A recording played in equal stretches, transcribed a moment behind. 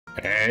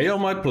Hey, all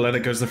my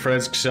Planecoaster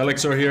friends,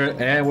 Xelixor here,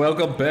 and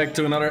welcome back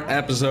to another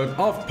episode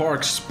of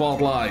Park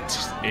Spotlight.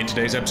 In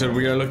today's episode,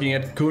 we are looking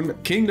at Kuhn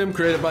Kingdom,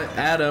 created by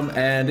Adam,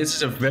 and this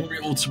is a very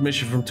old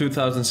submission from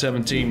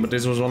 2017, but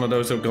this was one of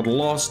those that got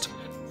lost,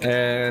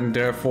 and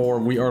therefore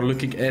we are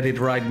looking at it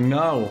right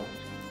now.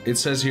 It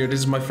says here,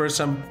 this is my first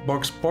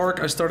sandbox park.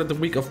 I started the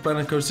week of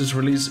Planecoaster's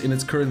release. In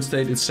its current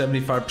state, it's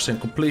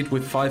 75% complete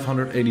with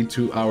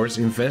 582 hours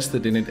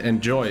invested in it.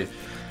 Enjoy.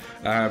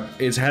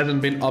 It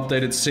hasn't been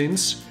updated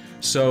since.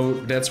 So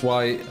that's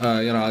why,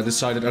 I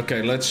decided,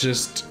 okay, let's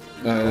just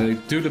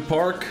do the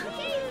park.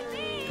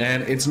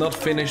 And it's not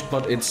finished,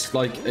 but it's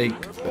like a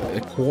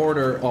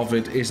quarter of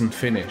it isn't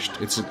finished.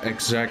 It's an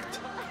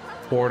exact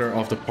quarter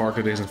of the park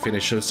that isn't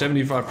finished. So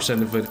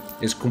 75% of it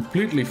is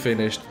completely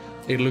finished.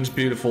 It looks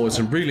beautiful. It's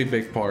a really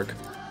big park.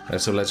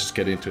 So let's just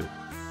get into it.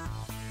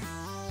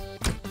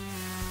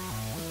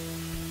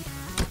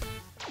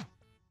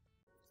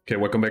 Okay,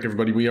 welcome back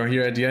everybody. We are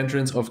here at the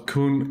entrance of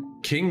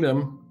Kuhn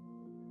Kingdom.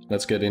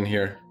 Let's get in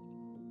here.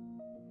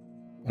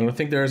 I don't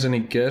think there's any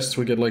guests.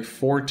 We get like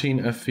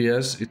 14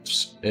 FPS.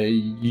 It's a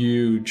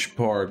huge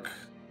park.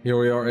 Here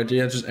we are at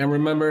the entrance. And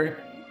remember,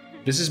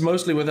 this is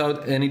mostly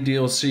without any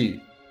DLC.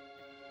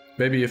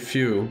 Maybe a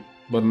few,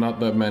 but not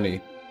that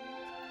many.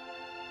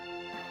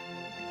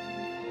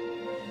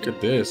 Look at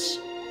this.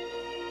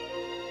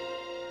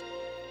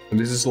 And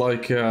this is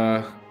like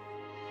an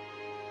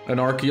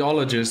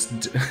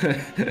archaeologist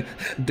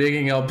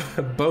digging up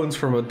bones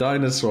from a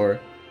dinosaur.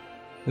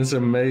 It's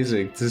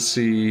amazing to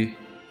see,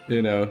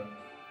 the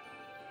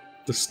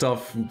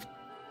stuff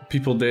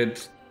people did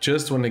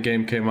just when the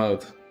game came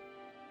out.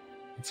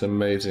 It's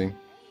amazing.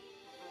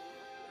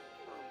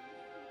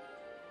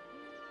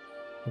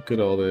 Look at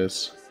all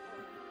this.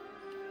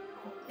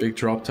 Big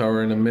drop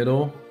tower in the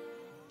middle.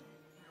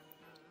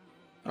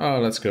 Oh,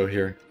 let's go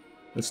here.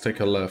 Let's take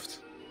a left.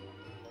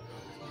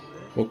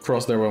 We'll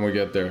cross there when we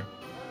get there.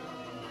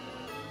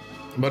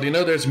 But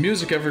there's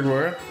music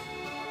everywhere.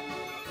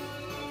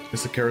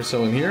 Is the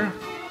carousel in here?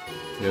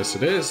 Yes,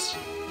 it is.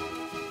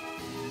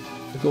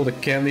 Look at all the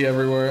candy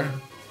everywhere.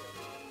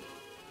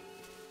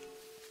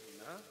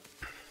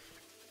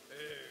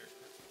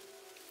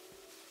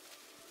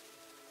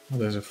 Oh,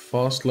 there's a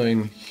fast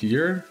lane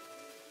here.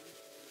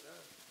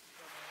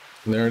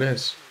 And there it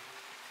is.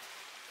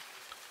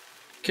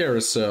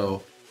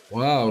 Carousel.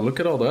 Wow,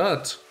 look at all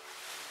that.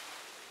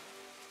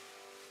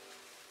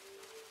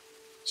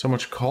 So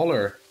much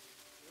color.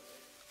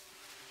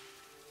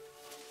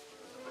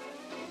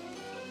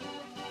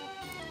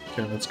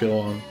 Okay, let's go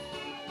on.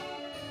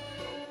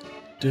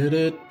 And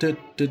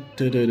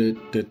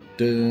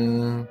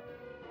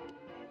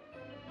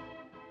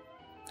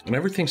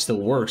everything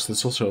still works.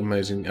 That's also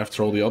amazing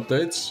after all the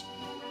updates.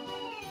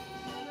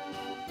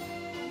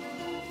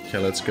 Okay,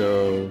 let's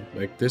go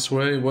like this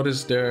way. What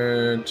is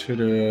there to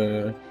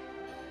the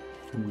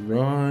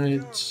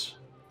right?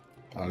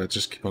 Oh, let's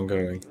just keep on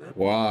going.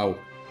 Wow.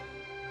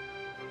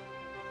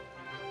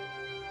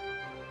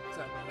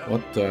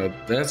 What the?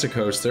 That's a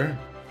coaster.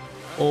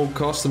 All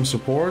custom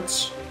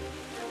supports.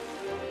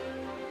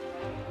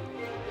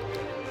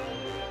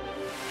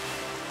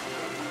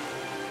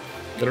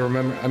 Gotta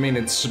remember, I mean,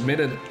 it's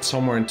submitted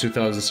somewhere in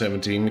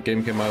 2017. The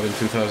game came out in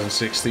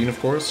 2016, of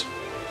course.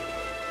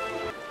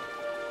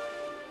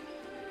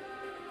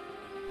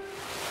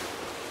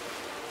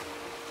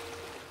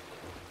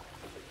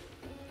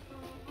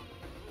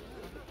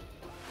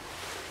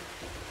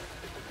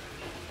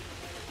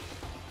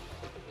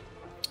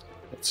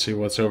 Let's see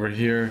what's over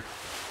here.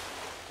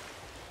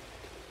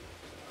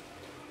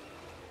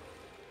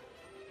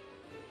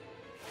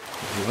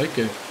 I like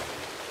it.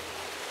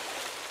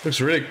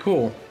 Looks really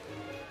cool.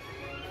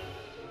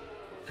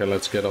 Okay,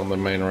 let's get on the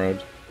main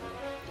road,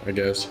 I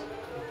guess.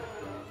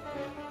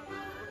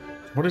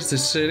 What is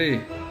this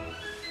city?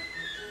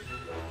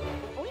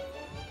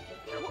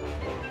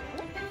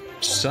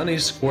 Sunny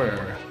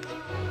Square.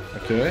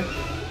 Okay.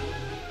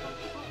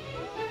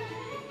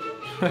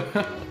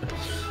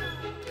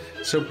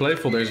 So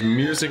playful. There's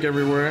music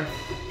everywhere.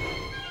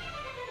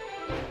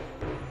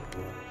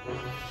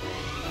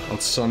 On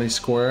Sunny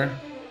Square.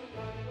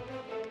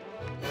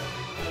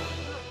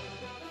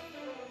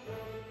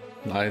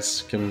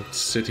 Nice, can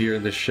sit here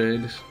in the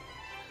shade.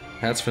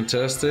 That's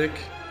fantastic.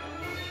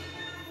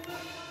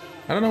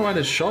 I don't know why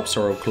the shops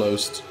are all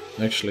closed,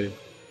 actually.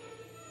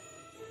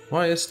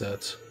 Why is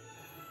that?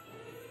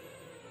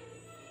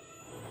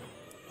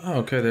 Oh,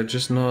 okay, they're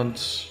just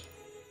not...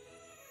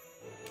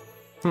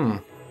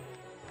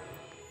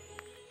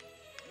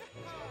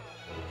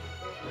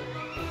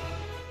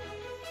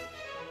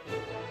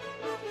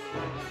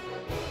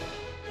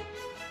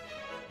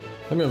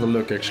 Let me have a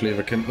look, actually, if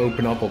I can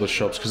open up all the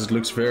shops, because it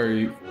looks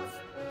very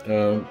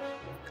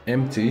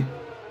empty.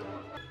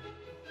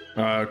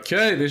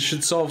 Okay, this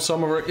should solve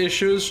some of our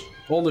issues.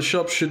 All the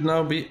shops should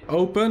now be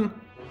open.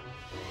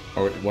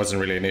 Or it wasn't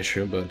really an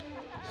issue, but...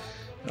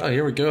 Ah,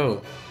 here we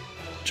go.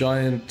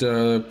 Giant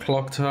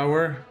clock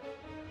tower.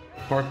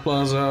 Park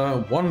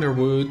Plaza,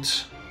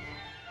 Wonderwood,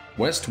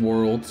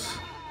 Westworld.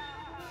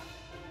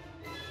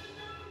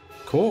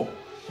 Cool.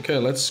 Okay,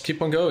 let's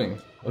keep on going.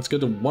 Let's go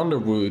to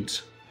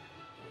Wonderwood.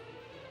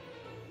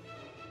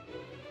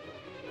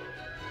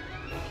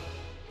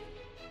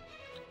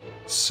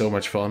 So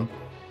much fun.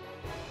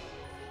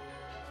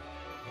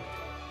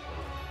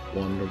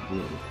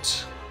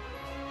 Wonderwood.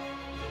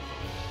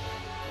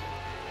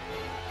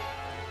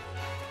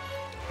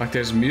 Like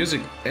there's music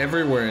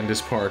everywhere in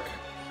this park.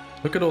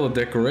 Look at all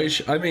the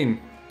decoration. I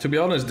mean, to be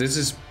honest, this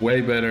is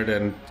way better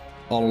than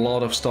a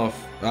lot of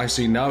stuff I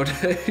see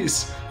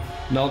nowadays.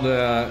 Not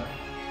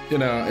you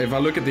know, if I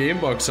look at the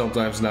inbox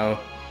sometimes now,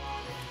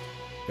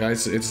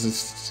 guys,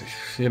 it's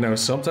you know,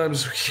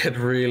 sometimes we get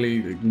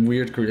really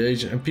weird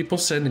creation and people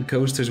sending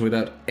coasters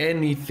without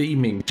any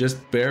theming, just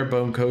bare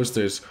bone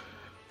coasters.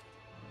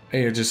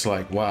 And you're just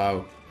like,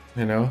 wow,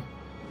 you know?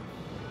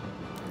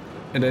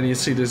 And then you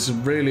see this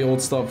really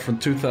old stuff from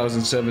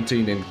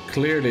 2017 and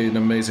clearly an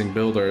amazing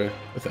builder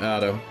with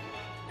Adam.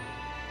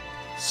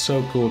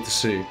 So cool to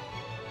see.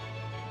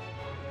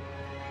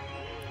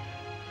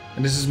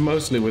 And this is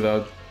mostly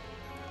without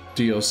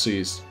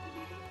DLCs.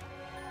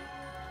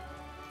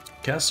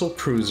 Castle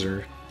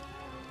Cruiser.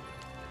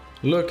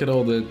 Look at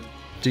all the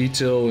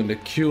detail in the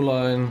queue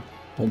line,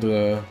 all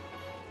the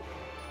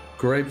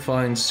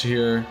grapevines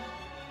here.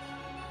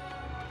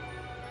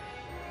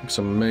 Looks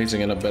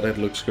amazing, and I bet it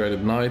looks great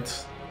at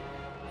night.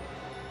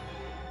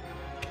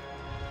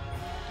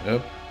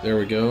 Yep, there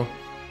we go.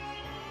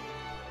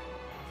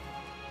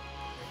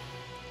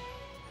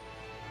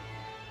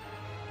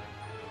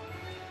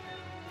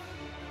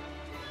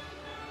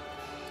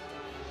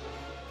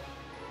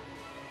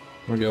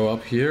 We'll go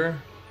up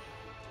here.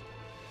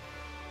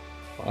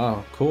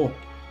 Wow, cool.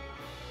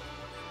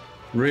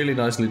 Really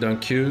nicely done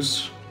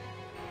queues.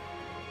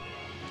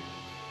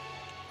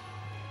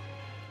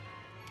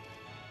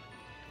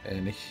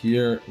 And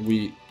here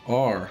we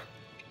are.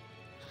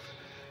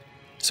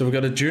 So we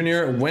got a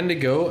junior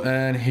Wendigo,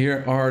 and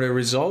here are the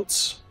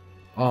results.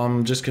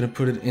 I'm just gonna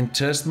put it in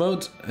test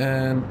mode,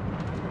 and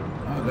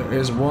there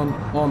is one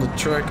on the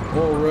track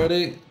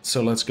already.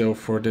 So let's go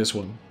for this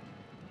one.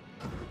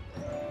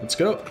 Let's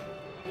go.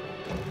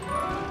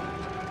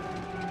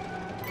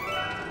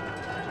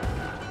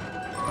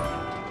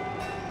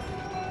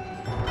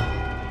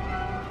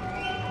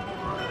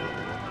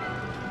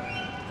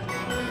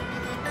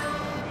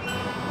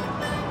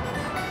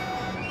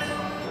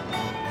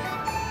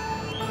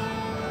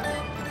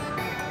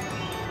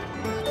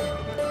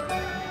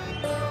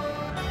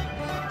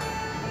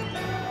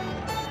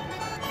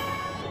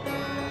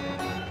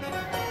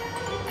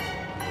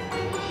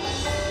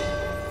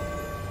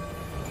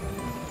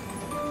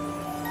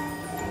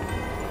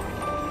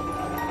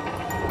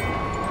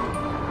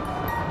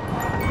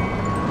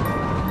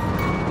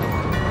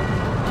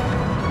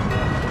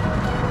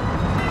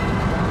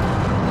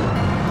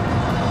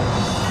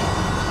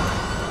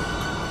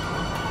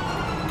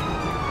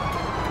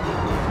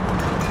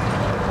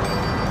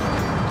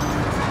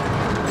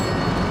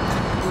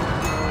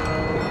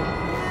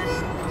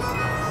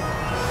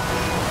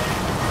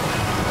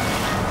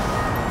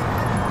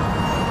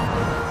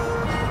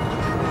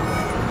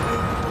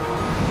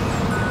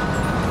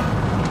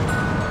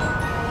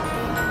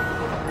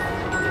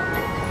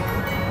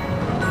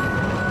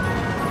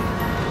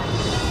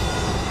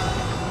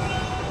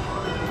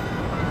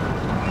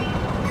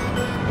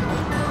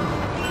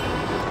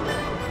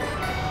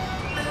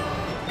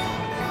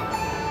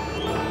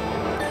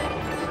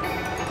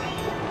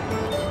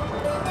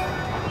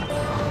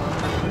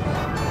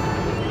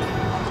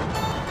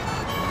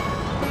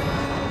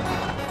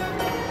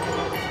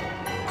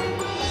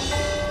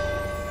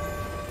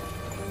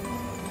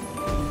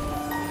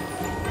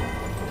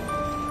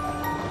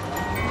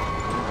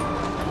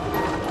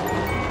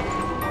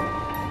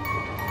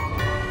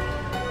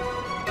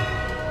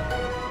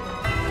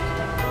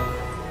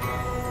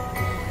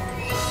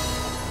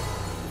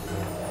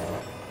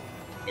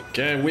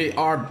 Okay, we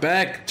are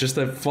back. Just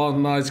a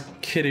fun, nice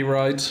kiddie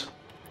ride.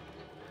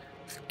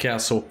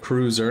 Castle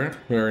Cruiser,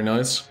 very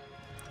nice.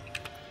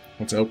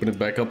 Let's open it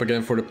back up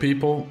again for the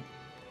people.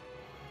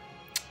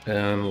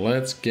 And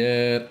let's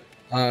get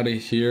out of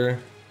here.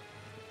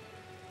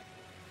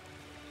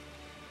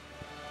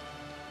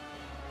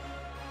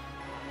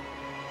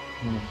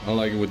 I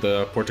like it with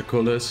the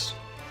portcullis.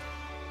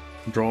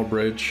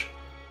 Drawbridge.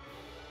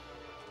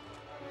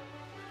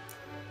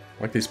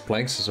 I like these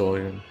planks as well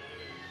here.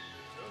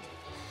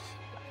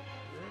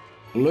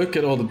 Look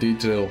at all the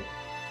detail.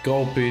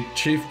 Gulpy,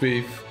 Chief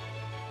Beef.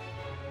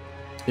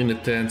 In the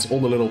tents, all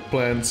the little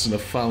plants and the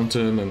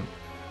fountain, and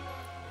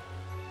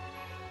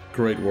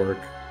great work.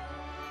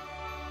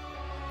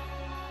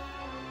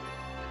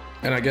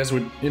 And I guess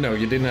with, you know,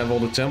 you didn't have all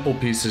the temple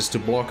pieces to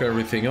block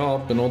everything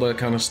up and all that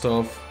kind of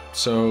stuff.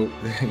 So,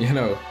 you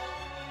know,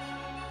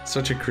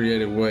 such a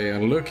creative way.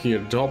 And look here,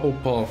 double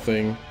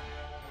pathing,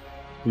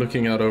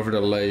 looking out over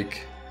the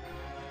lake.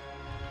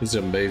 This is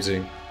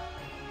amazing.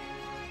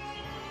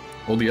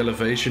 All the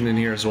elevation in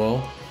here as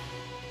well.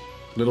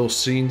 Little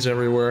scenes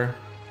everywhere.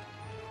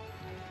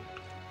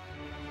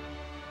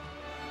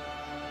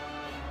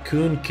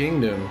 Kuhn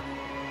Kingdom.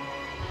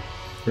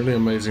 Really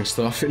amazing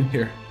stuff in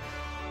here.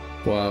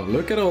 Wow,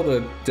 look at all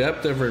the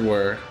depth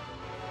everywhere.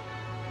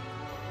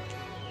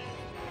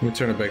 Let me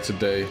turn it back to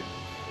day.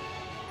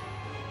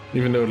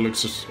 Even though it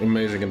looks just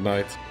amazing at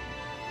night.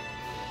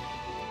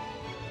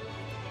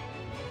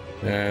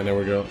 And there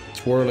we go.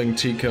 Twirling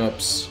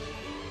teacups.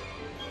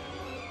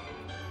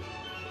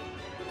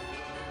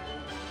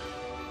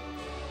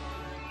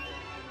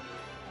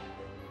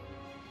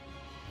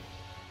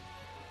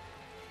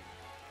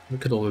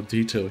 Look at all the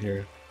detail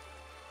here.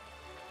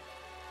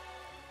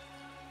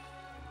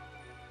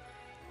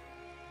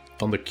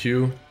 On the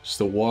queue, just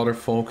the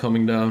waterfall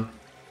coming down.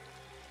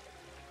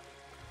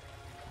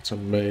 It's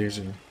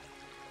amazing.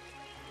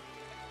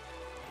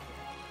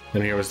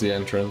 And here was the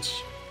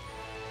entrance.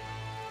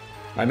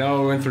 I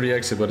know I went through the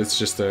exit, but it's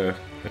just a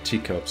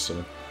teacup,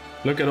 so...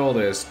 Look at all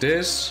this.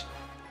 This...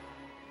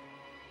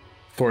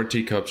 4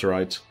 teacups,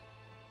 right?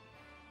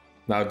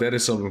 Now that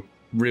is some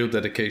real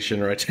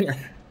dedication right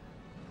there.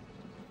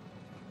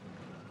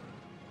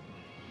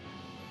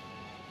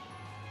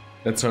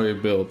 That's how you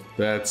build.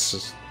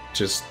 That's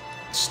just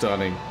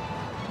stunning.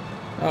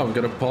 Oh, we've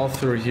got a path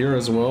through here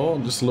as well.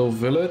 Just a little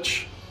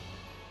village.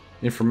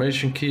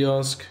 Information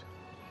kiosk.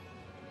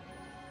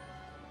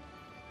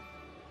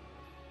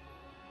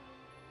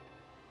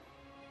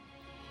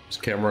 There's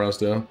cameras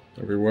though,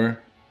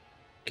 everywhere.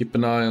 Keep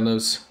an eye on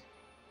those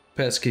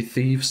pesky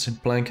thieves in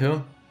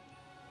Blanco.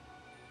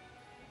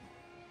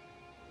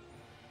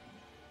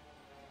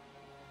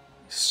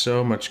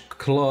 So much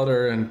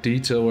clutter and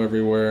detail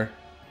everywhere.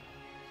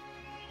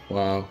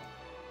 Wow.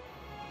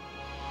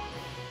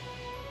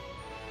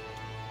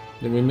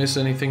 Did we miss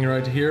anything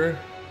right here?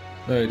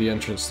 Oh, the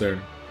entrance there.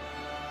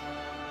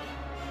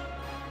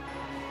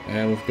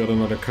 And we've got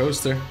another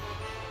coaster.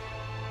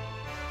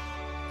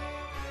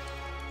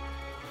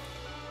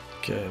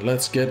 Okay,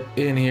 let's get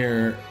in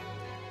here.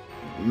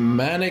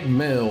 Manic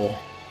Mill.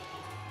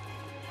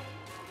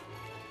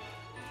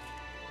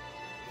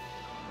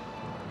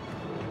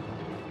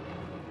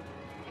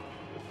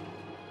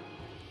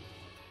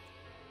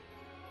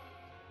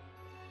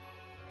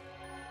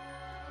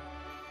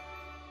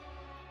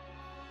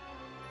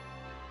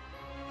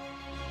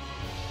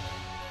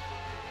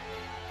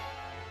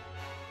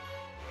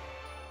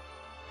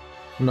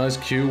 Nice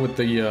queue with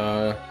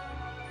the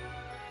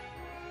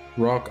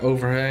rock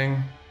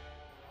overhang.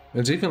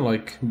 It's even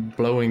like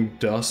blowing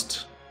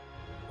dust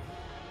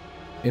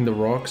in the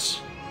rocks.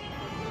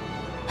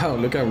 Oh,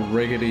 look how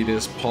rickety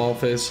this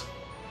path is.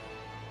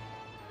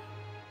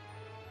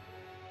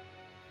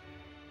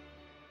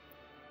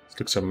 This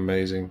looks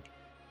amazing.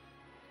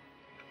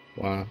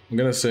 Wow, I'm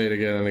gonna say it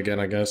again and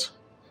again, I guess.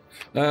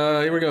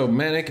 Here we go,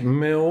 Manic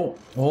Mill.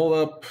 Hold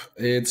up,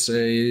 it's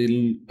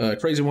a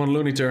crazy one,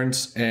 Looney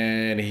Turns,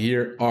 and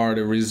here are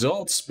the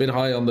results. Bit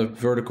high on the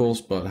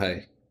verticals, but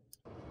hey.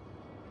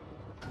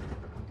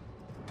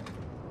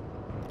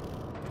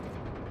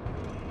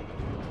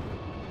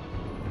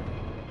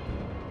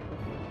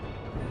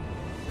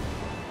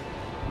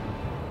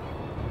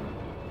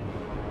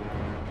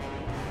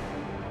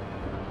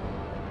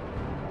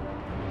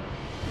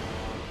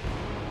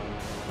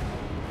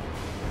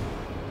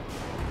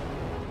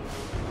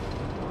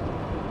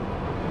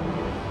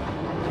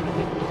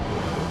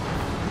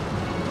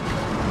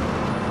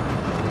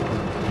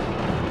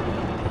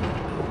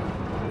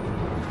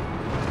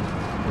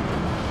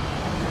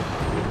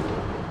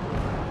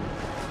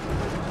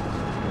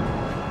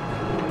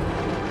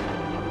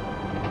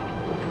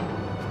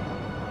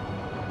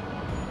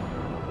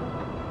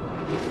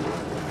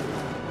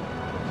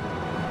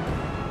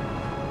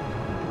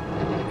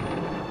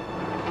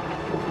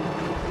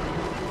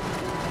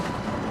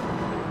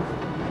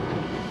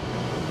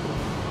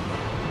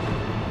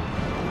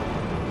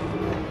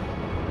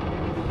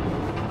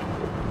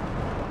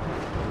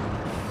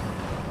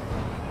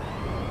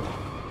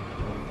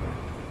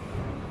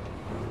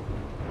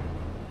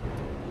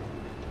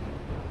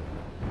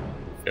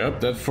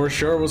 Yep, that for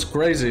sure was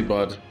crazy,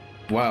 but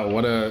wow,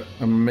 what a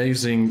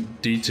amazing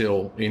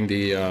detail in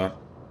the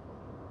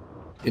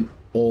in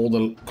all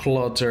the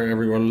clutter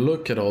everywhere.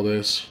 Look at all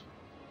this.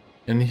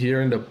 And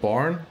here in the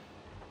barn,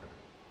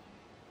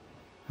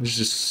 it's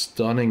just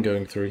stunning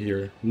going through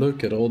here.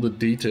 Look at all the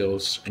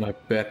details, and I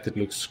bet it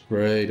looks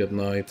great at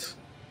night.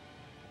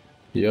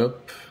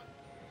 Yep.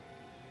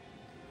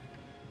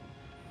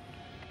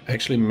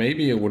 Actually,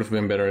 maybe it would have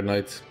been better at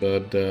night,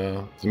 but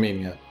I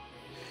mean, yeah.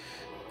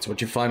 That's what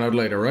you find out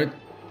later, right?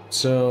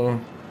 So,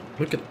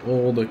 look at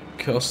all the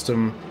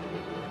custom...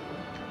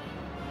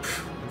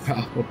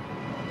 Wow.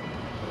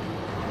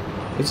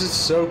 This is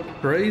so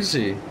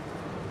crazy.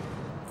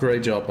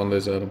 Great job on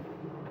this, Adam.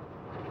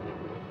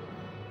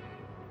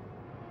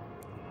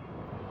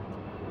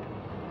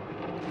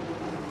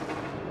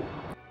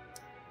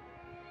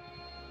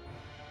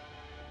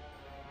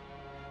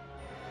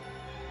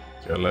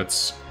 So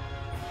let's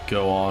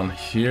go on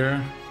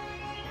here.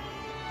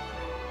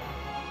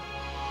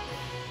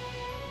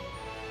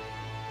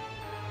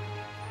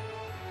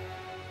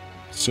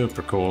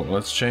 Super cool.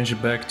 Let's change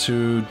it back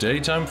to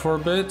daytime for a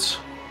bit.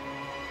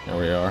 There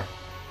we are.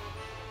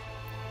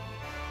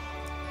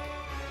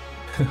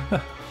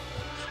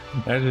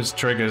 There's just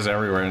triggers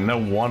everywhere, and no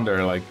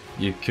wonder, like,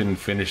 you couldn't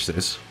finish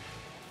this.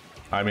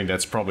 I mean,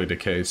 that's probably the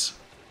case.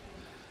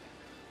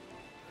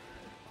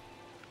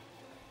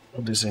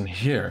 What is in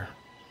here?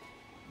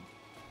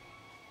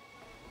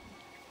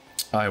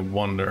 I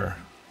wonder.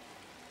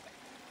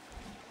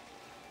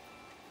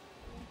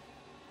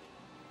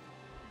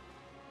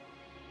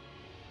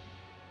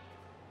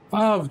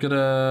 Oh, I've got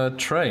a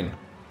train.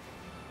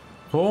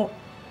 Cool.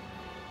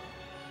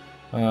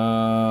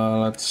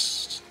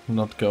 Let's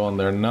not go on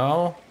there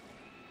now.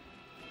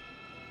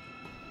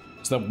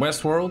 Is that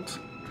Westworld?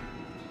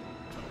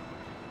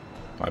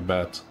 I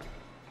bet.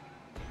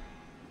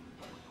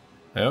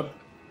 Yep.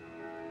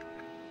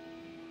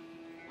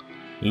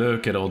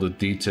 Look at all the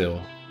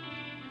detail.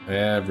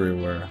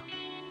 Everywhere.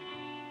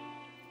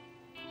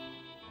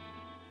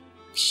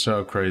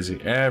 So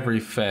crazy. Every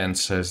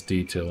fence has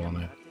detail on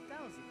it.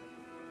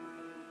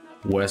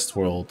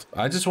 Westworld.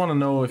 I just want to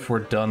know if we're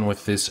done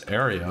with this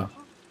area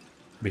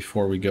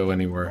before we go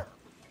anywhere.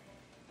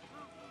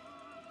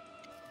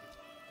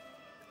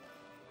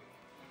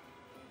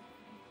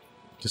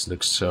 This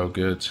looks so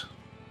good.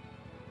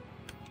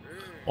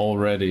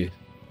 Already.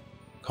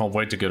 Can't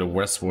wait to go to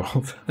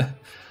Westworld.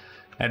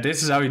 And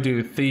this is how you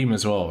do theme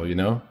as well, you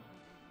know?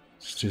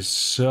 It's just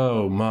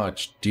so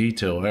much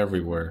detail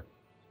everywhere.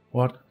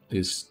 What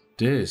is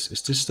this?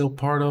 Is this still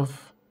part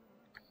of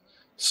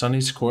Sunny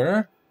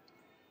Square?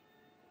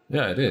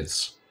 Yeah, it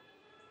is.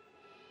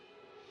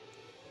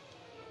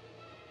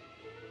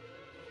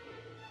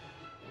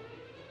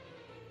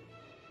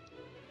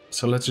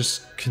 So let's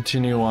just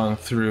continue on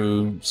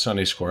through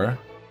Sunny Square.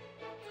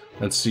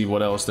 Let's see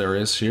what else there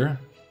is here.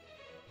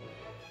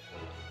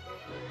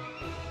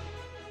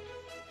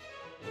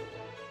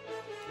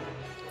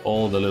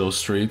 All the little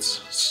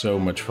streets, so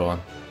much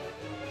fun.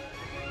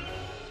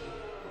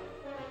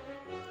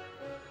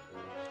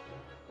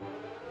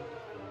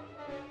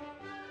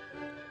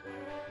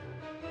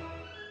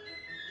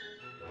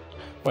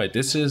 Wait,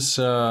 this is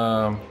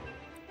oh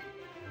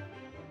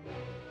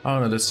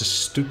no, that's the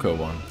stucco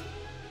one.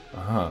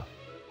 Uh-huh.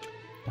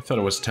 I thought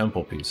it was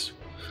Temple Piece.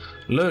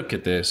 Look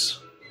at this.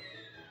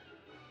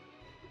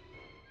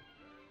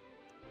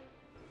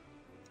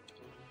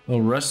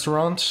 Little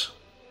restaurant.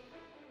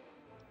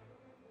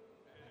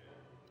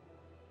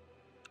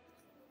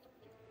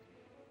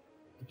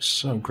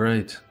 So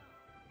great.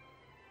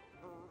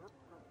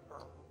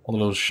 All the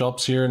little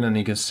shops here, and then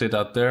you can sit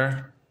out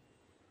there.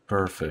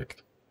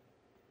 Perfect.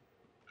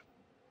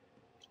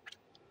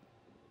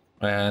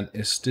 And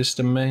is this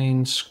the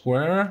main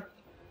square?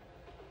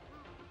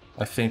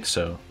 I think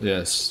so.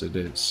 Yes, it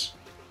is.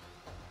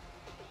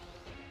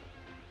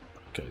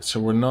 Okay, so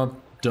we're not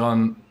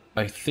done,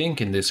 I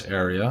think, in this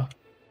area.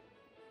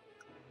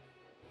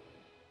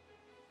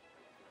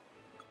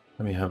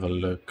 Let me have a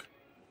look.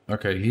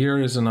 Okay, here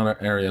is another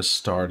area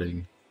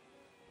starting.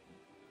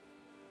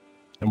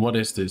 And what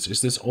is this?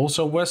 Is this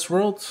also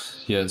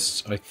Westworld?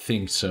 Yes, I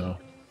think so.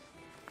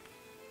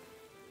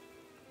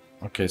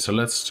 Okay, so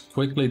let's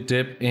quickly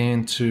dip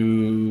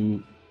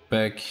into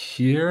back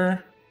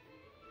here.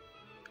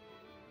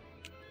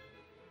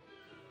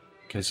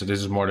 Okay, so this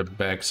is more the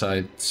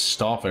backside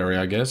staff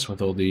area, I guess,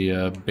 with all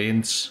the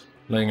bins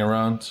laying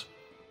around.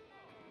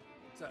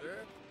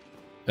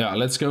 Yeah,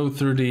 let's go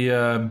through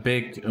the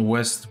big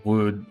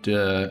Westwood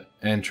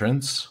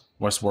entrance,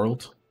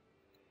 Westworld.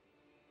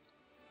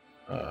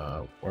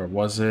 Where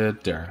was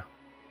it? There.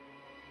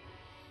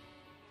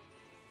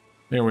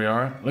 Here we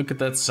are. Look at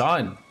that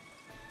sign.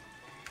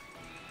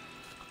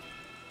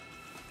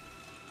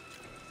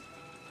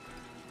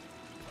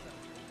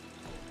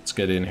 Let's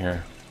get in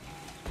here.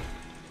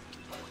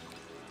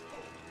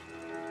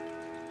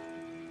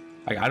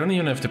 I don't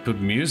even have to put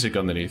music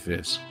underneath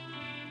this.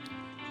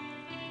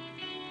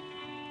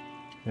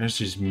 There's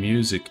just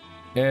music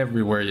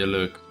everywhere you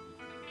look.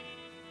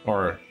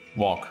 Or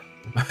walk.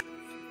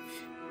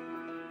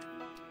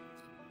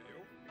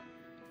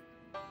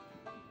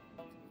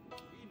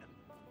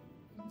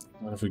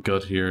 What have we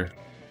got here?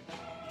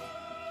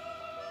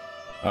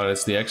 Oh,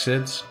 that's the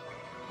exit.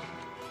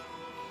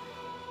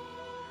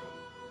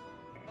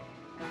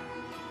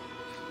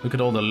 Look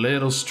at all the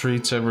little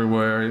streets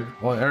everywhere.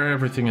 Well,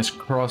 everything is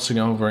crossing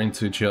over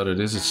into each other.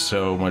 This is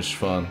so much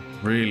fun.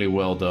 Really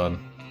well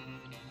done.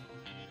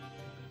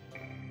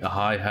 A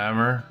high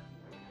hammer.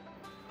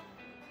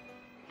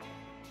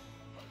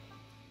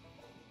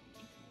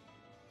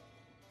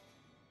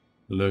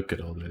 Look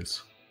at all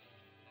this.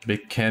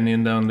 Big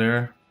canyon down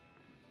there.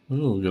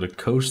 Ooh, we got a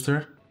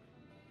coaster.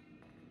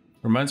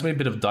 Reminds me a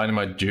bit of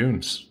Dynamite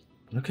Dunes.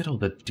 Look at all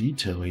the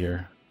detail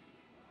here.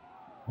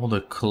 All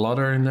the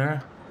clutter in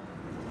there.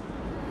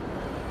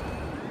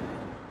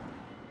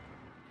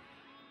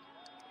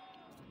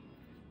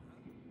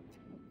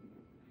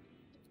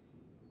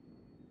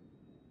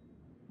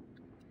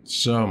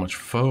 So much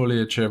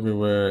foliage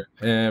everywhere.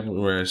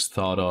 Everywhere is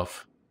thought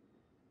of.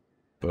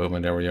 Boom,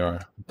 and there we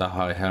are. The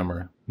high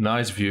hammer.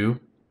 Nice view.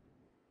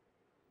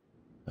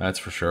 That's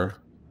for sure.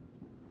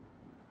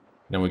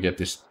 Then we get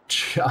this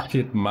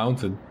giant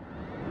mountain.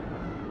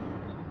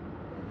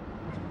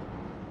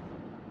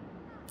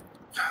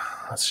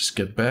 Let's just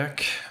get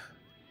back.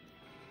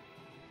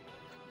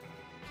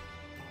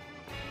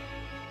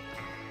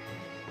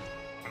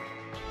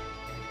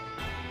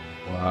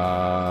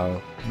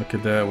 Wow, look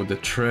at that with the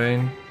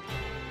train.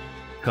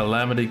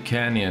 Calamity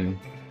Canyon.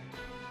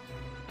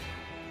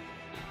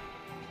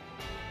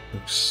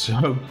 Looks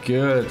so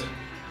good.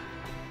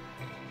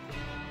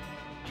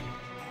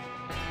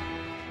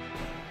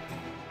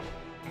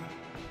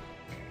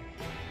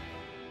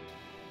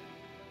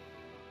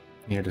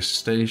 Near the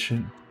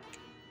station.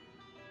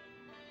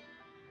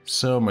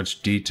 So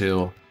much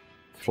detail.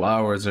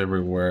 Flowers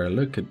everywhere.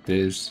 Look at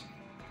this.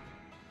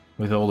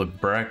 With all the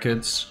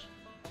brackets.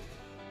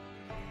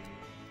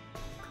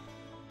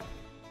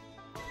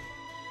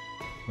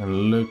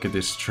 And look at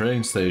this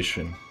train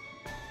station.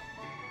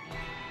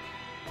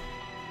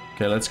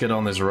 Okay, let's get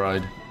on this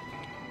ride.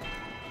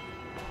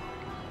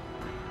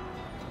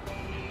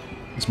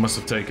 This must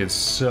have taken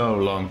so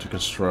long to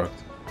construct.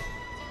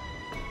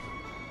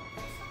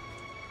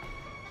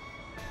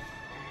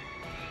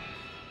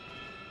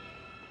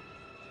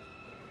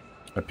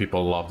 But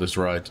people love this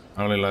ride.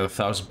 I only let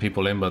 1,000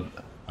 people in, but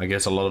I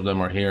guess a lot of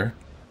them are here.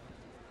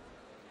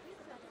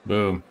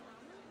 Boom.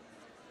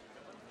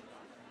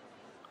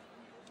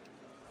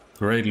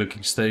 Great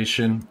looking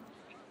station.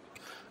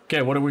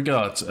 Okay, what do we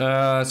got?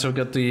 So we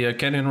got the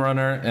Canyon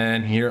Runner,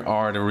 and here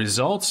are the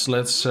results.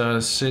 Let's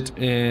sit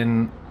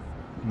in,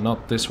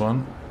 not this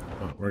one.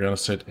 We're gonna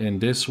sit in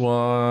this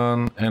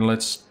one, and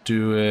let's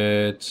do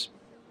it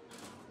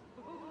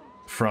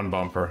front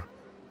bumper.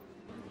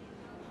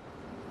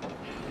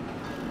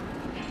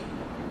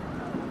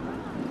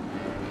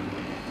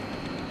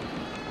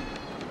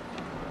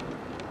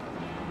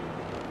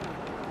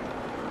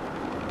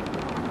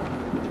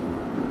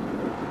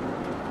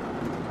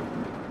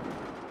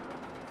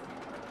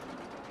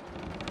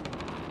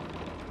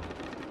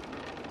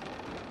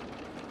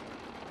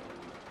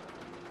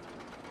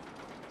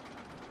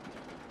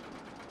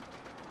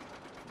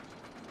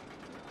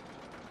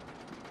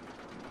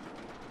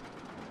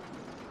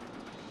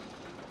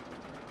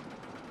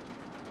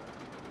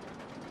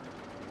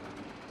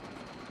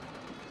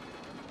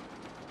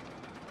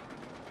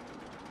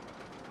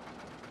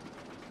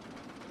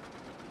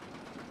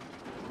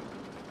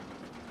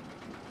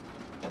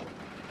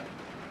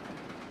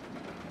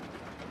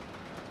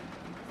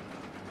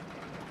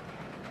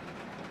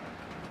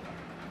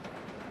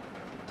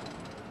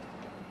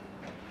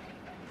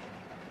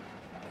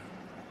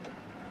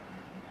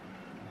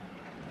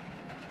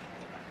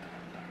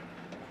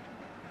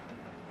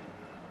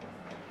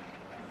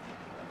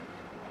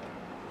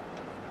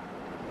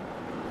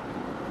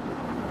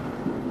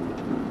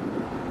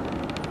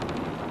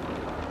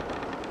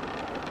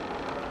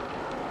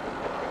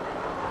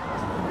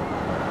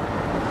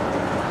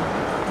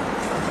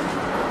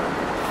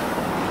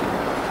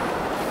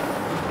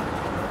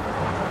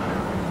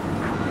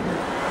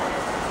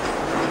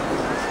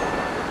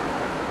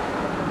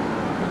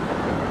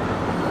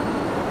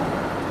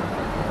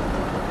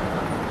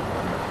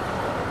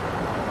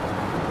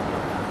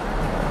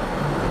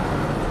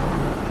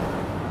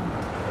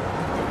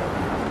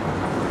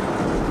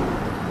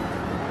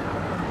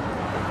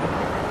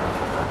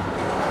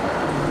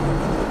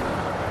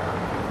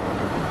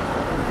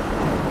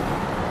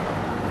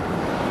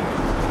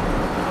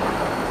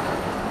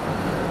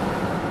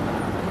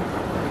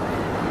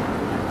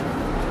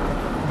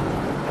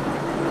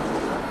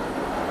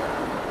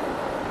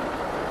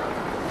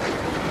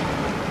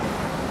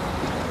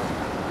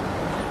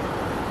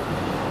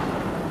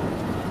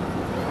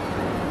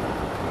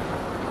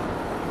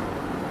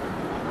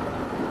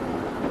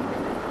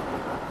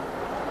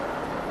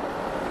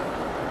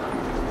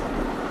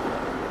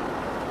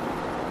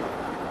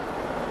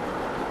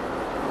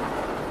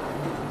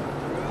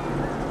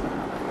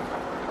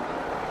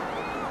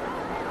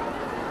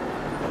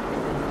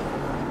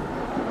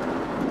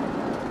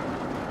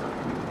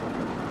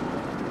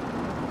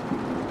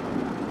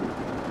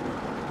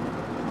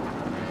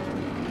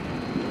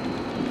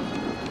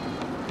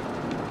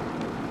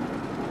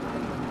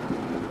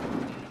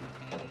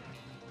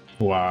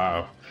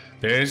 Wow,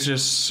 there's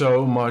just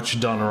so much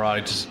done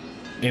right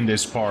in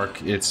this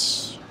park.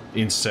 It's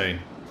insane.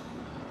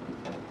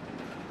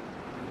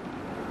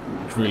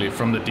 Really,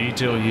 from the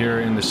detail here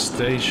in the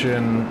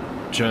station,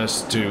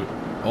 just to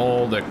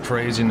all the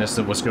craziness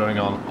that was going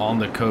on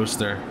the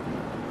coaster.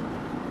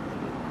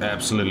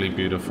 Absolutely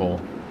beautiful.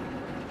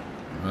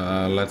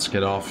 Let's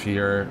get off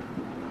here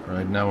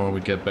right now when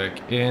we get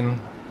back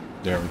in.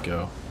 There we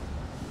go.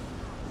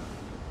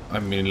 I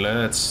mean,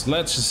 let's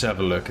just have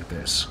a look at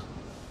this.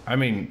 I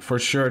mean, for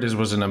sure this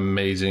was an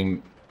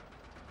amazing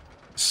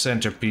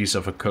centerpiece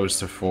of a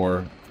coaster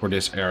for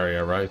this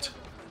area, right?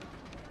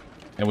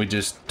 And we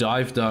just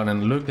dive down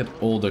and look at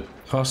all the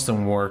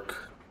custom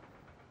work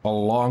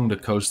along the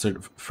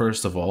coaster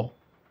first of all.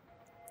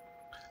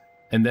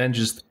 And then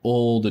just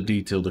all the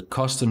detail, the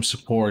custom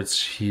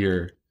supports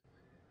here.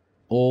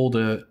 All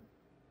the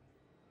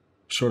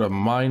sort of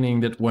mining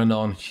that went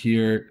on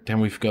here.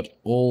 Then we've got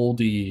all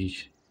the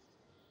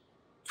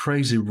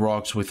crazy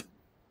rocks with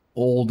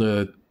all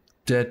the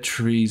dead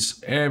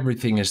trees.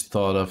 Everything is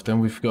thought of. Then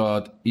we've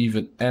got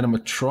even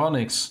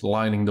animatronics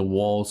lining the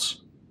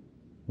walls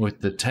with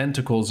the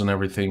tentacles and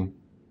everything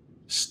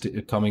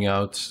coming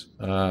out.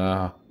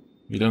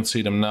 You don't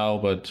see them now,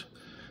 but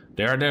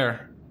they are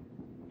there.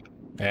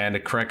 And the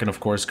Kraken,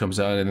 of course, comes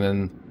out, and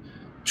then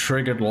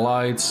triggered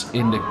lights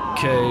in the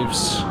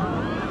caves.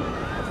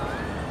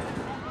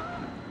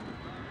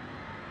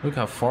 Look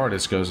how far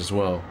this goes as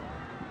well.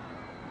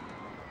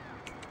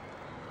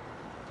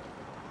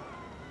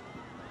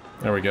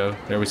 There we go.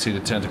 There we see the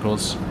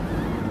tentacles.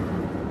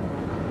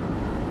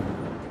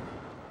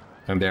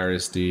 And there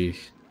is the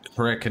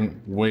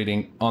Kraken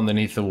waiting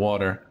underneath the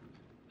water.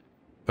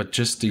 But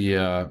just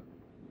the,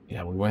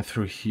 yeah, we went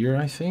through here,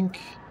 I think.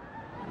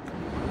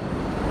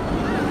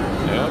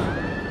 Yep.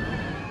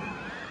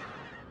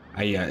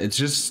 Yeah, it's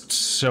just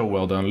so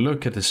well done.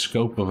 Look at the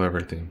scope of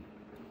everything.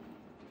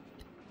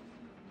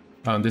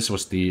 Oh, and this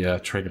was the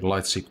triggered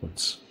light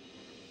sequence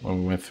when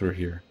we went through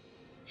here,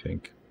 I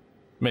think.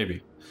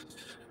 Maybe.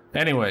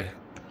 Anyway,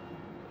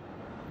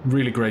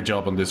 really great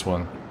job on this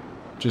one.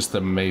 Just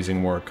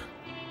amazing work.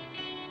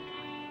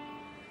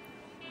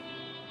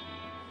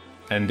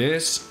 And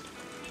this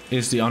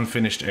is the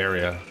unfinished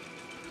area.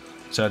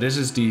 So this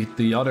is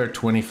the other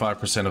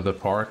 25% of the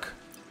park.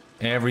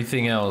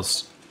 Everything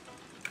else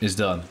is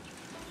done.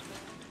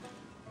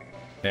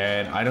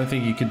 And I don't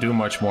think you could do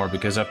much more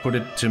because I put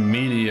it to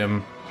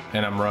medium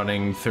and I'm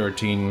running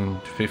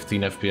 13,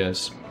 15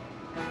 FPS.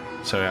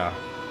 So yeah.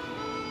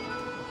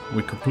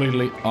 We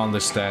completely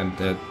understand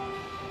that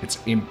it's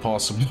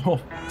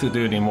impossible to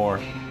do anymore.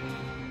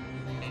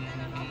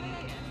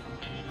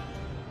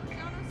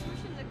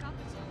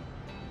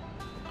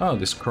 Oh,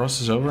 this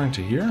crosses over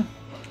into here?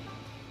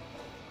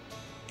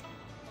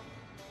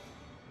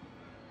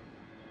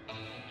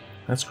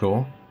 That's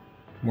cool.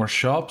 More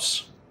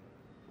shops.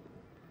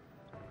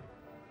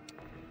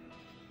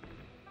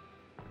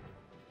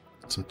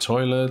 Some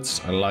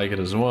toilets. I like it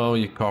as well.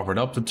 You covered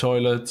up the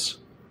toilets.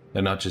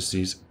 They're not just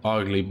these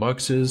ugly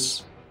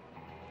boxes.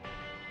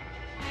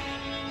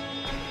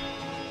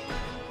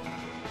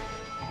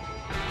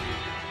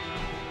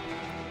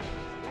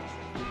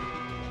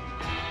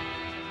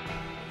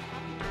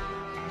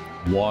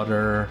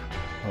 Water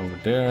over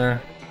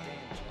there.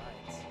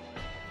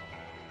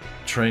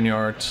 Train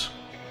yard.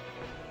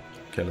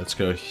 Okay, let's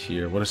go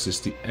here. What is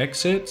this? The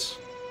exit?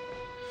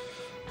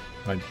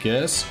 I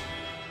guess.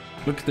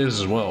 Look at this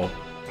as well.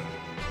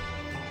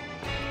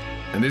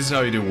 And this is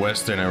how you do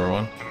Western,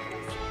 everyone.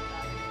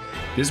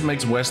 This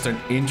makes Western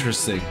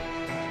interesting.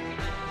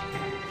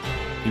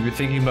 If you're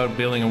thinking about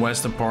building a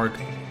Western park,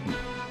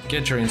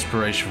 get your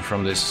inspiration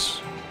from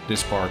this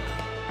park.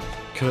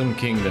 Kuhn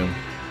Kingdom.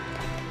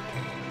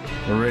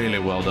 Really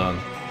well done.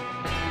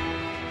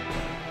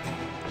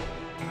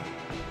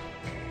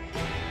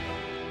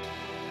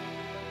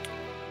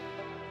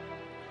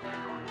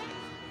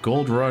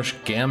 Goldrush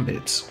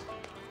Gambit.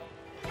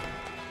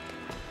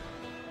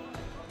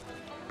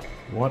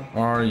 What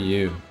are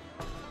you?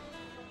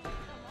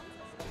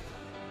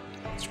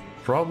 It's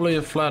probably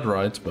a flat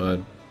ride, but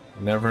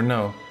never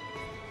know.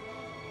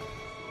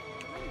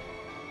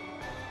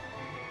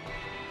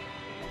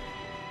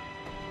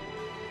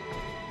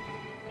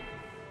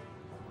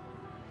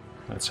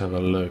 Let's have a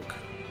look.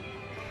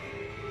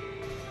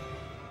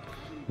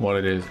 What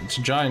it is. It's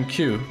a giant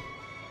queue,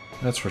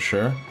 that's for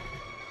sure.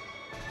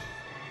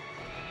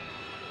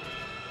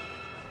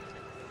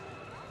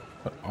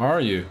 What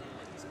are you?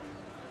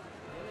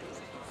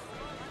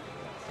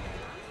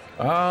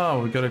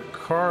 Oh, we got a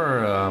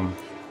car.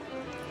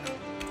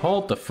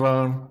 Hold the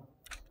phone.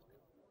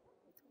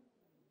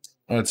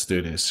 Let's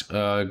do this.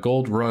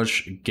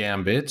 Goldrush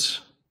Gambit.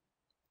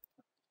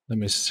 Let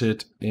me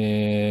sit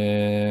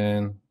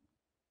in.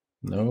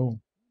 No.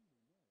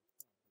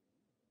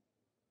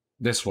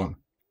 This one.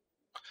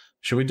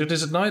 Should we do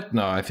this at night?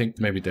 No, I think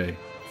maybe day.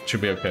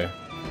 Should be okay.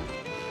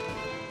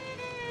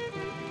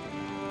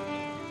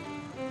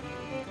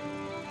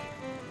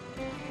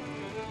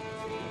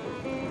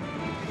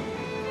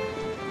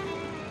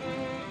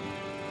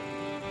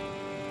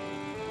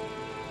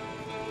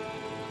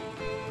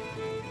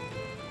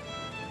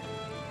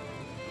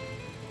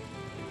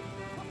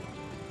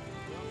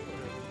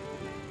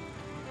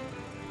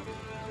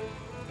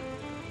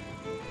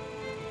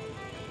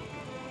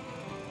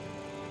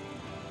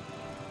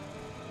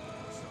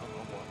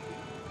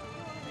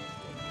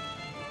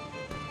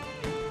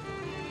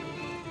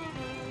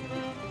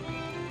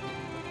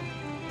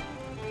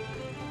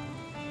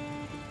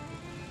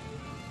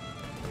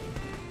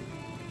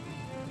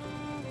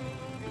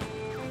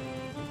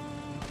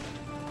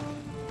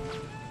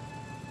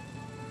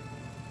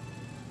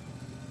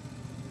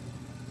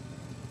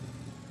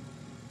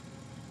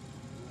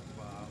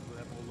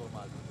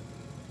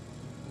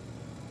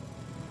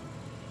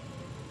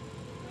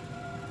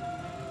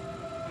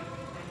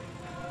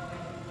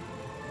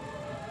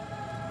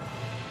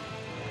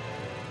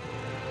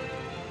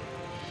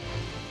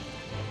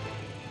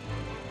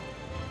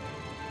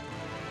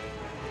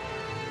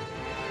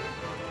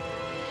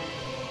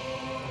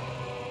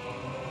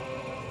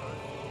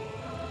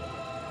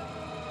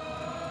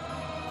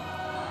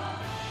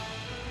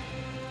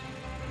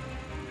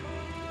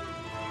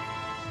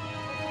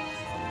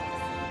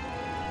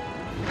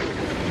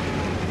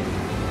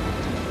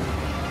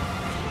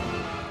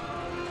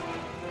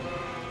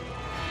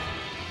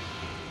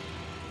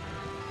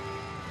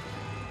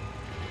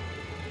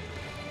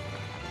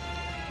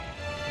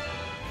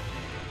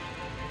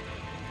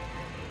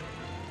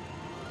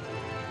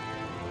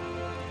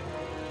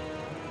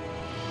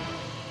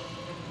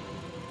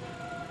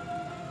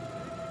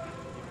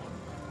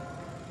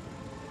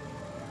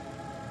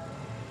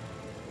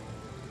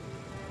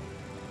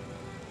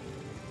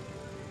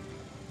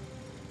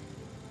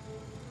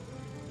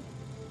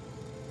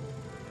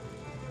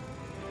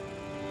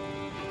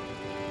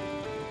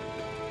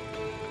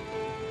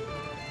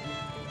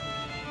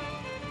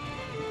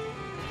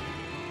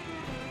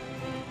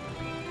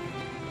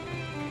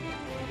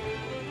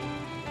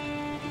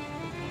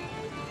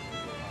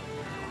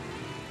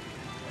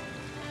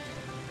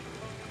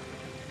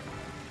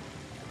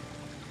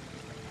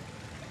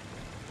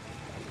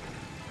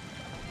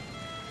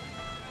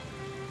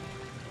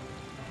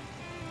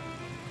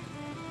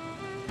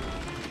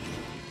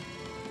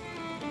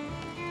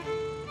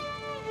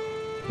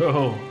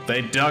 Oh,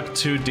 they dug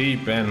too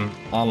deep and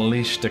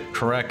unleashed the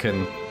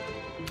Kraken.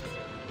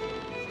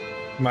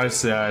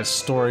 Nice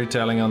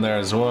storytelling on there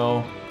as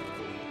well.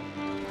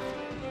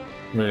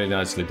 Really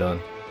nicely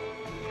done.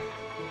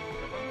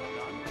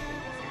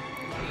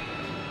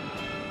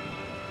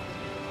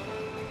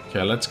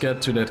 Okay, let's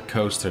get to that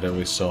coaster that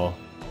we saw.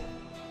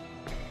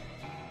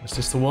 Is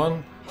this the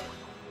one?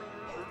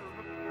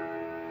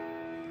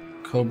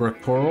 Cobra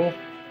Corral?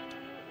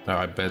 Oh,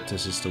 I bet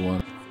this is the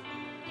one.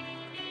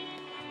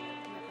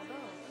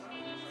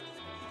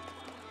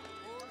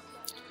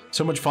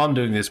 So much fun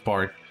doing this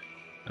part.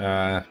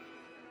 I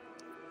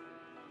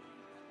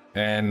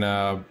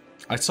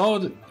saw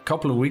it a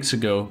couple of weeks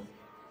ago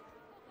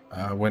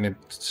when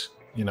it,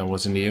 you know,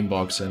 was in the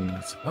inbox, and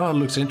oh, it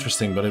looks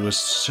interesting, but it was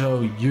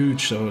so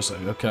huge. So I was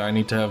like, okay, I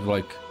need to have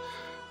like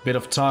a bit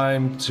of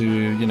time to,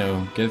 you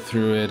know, get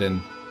through it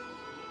and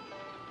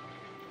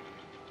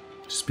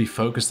just be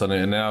focused on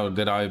it. And now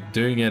that I'm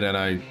doing it, and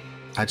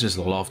I just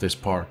love this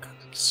park.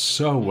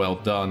 So well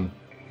done.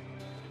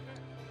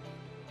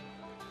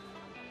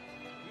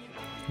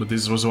 But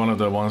this was one of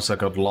the ones that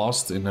got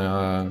lost in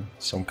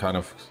some kind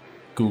of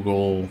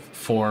Google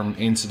form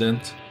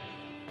incident,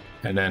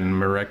 and then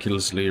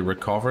miraculously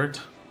recovered.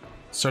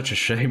 Such a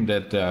shame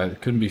that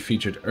it couldn't be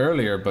featured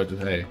earlier, but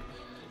hey,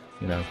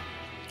 you know,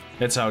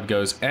 that's how it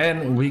goes.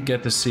 And we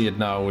get to see it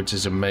now, which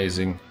is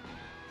amazing.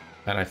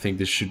 And I think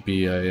this should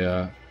be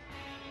a...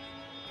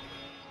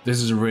 this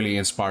is a really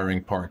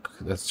inspiring park,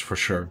 that's for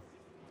sure.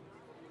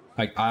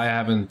 Like, I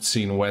haven't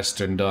seen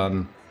Western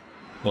done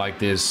like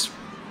this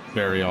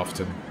very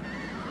often.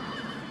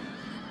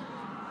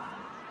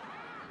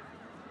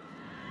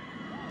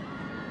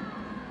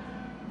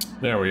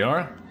 There we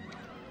are.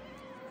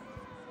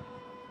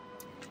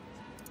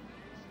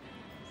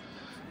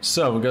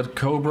 So we got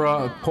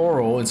Cobra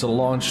Corral. It's a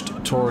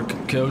launched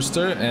torque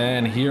coaster,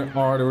 and here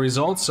are the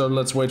results. So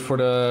let's wait for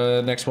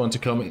the next one to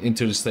come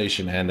into the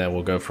station, and then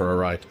we'll go for a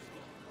ride.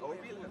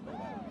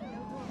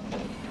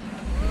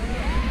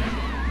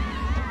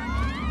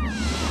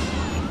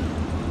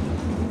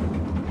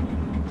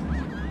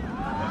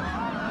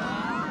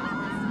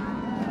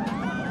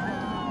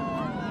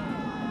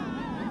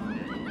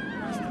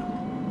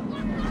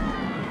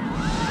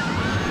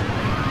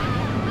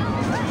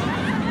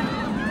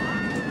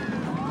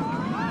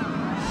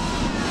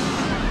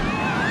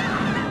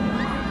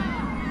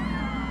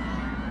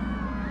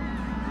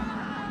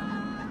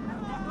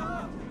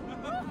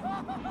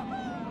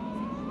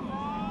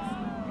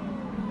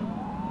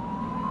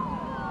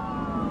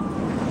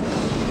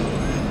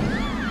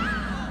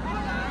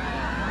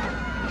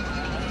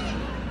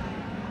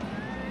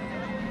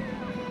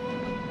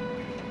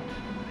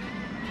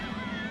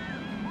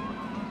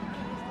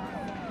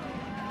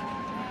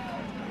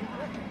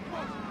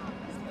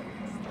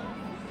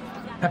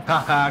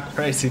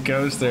 Crazy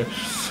coaster.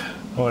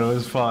 Oh, it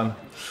was fun.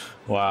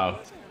 Wow.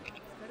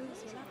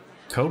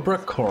 Cobra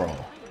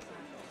Corral.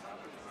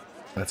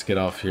 Let's get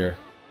off here.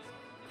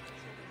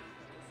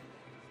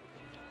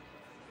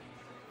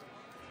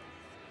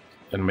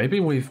 And maybe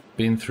we've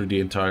been through the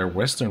entire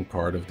western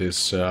part of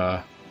this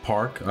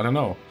park. I don't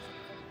know.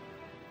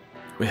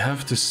 We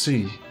have to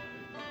see.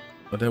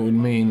 But that would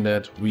mean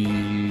that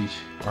we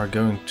are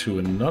going to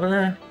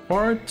another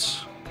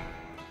part.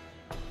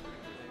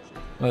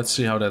 Let's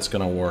see how that's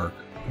gonna work.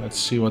 Let's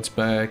see what's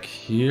back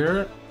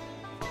here.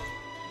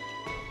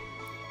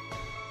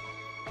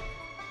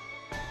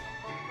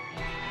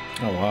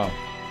 Oh wow,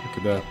 look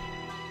at that.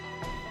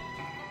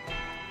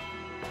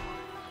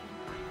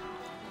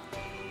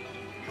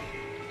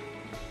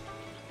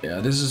 Yeah,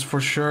 this is for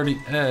sure the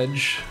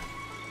edge.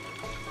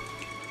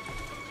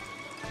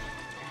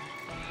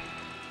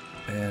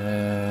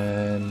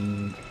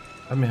 And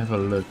let me have a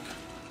look.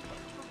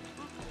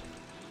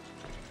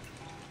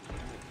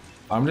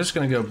 I'm just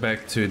gonna go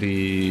back to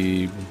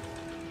the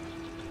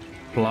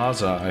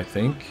plaza, I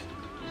think.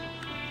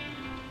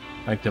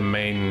 Like the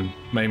main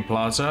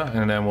plaza,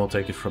 and then we'll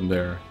take it from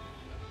there.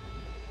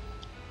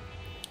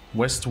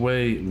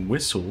 Westway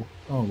Whistle.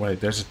 Oh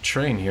wait, there's a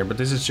train here, but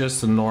this is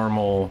just a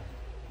normal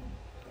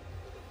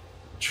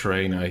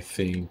train, I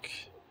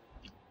think.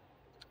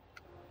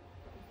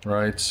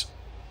 Right?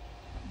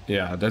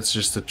 Yeah, that's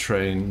just a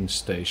train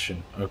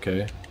station.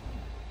 Okay.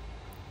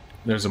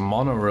 There's a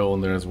monorail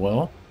in there as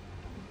well.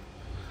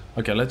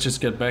 Okay, let's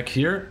just get back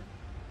here.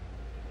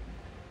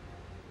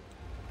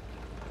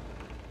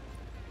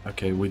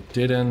 Okay, we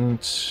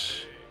didn't...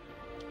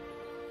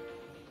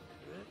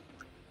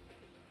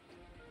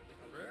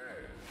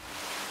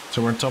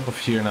 So we're on top of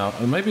here now.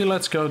 Maybe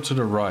let's go to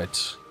the right.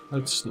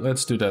 Let's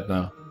do that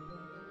now.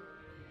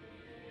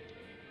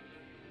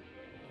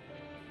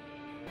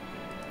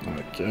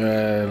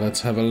 Okay,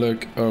 let's have a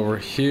look over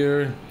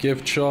here.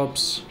 Gift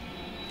shops.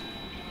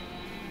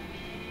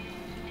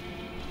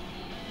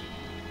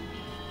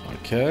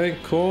 Okay,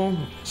 cool.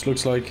 This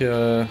looks like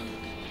a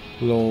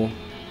little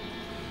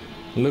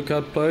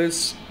lookout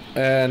place.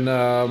 And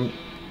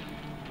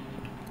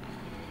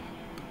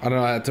I don't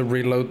know, I had to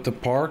reload the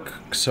park,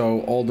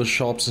 so all the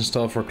shops and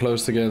stuff are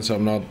closed again, so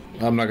I'm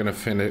not gonna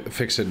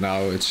fix it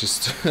now. It's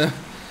just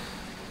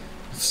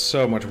it's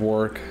so much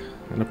work,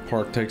 and the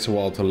park takes a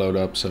while to load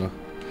up, so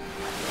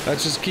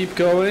let's just keep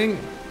going.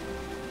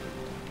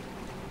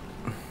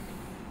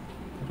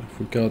 What have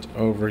we got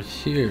over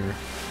here?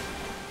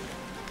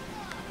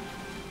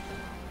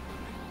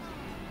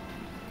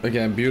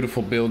 Again,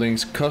 beautiful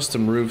buildings,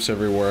 custom roofs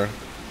everywhere.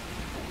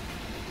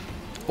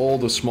 All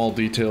the small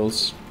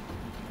details.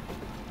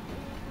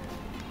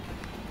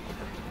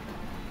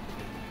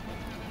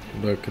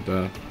 Look at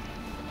that.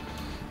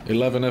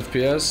 11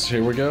 FPS,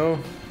 here we go.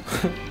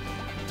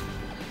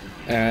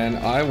 And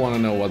I want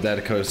to know what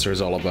that coaster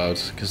is all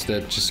about, because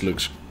that just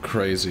looks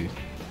crazy.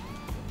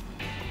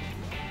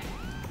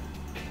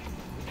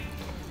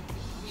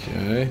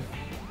 Okay.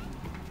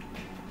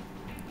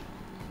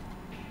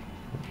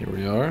 Here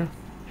we are.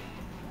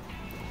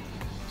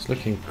 It's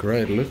looking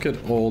great. Look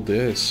at all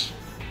this.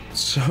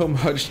 So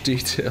much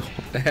detail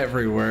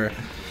everywhere.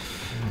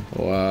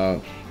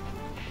 Wow.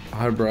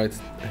 Hybrid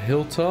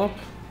Hilltop.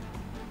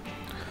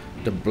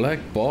 The Black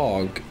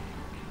Bog.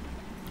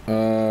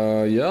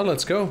 Yeah,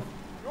 let's go.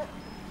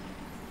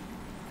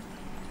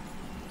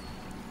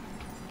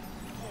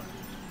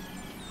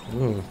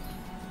 Ooh,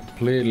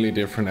 completely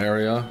different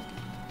area.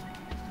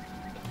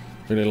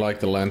 Really like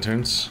the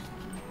lanterns.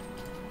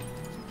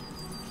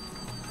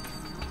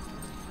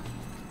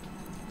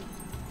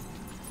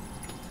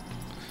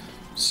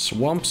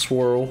 Swamp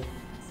Swirl.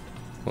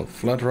 Well,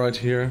 flat right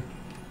here.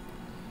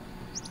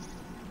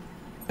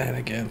 And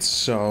again,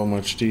 so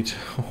much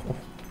detail.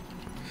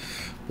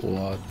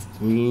 What?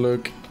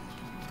 Look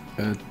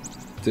at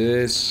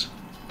this.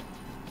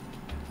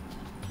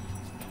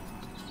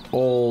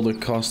 All the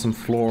custom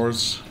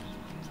floors.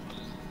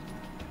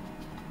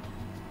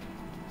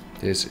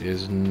 This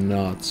is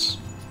nuts.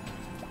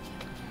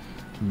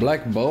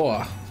 Black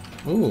Boa.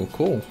 Ooh,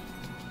 cool.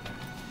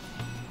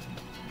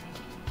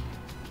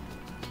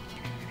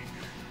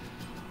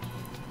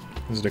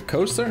 Is it a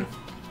coaster?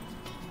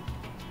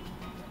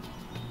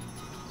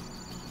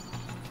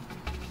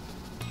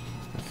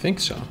 I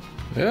think so.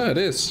 Yeah, it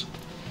is.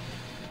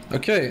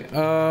 Okay,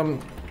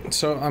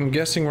 so I'm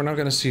guessing we're not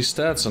gonna see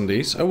stats on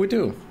these. Oh, we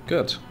do.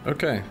 Good.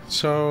 Okay,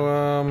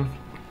 so,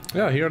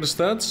 yeah, here are the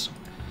stats.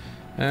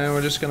 And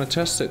we're just gonna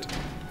test it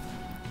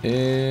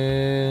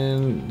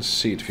in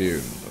seat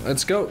view.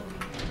 Let's go.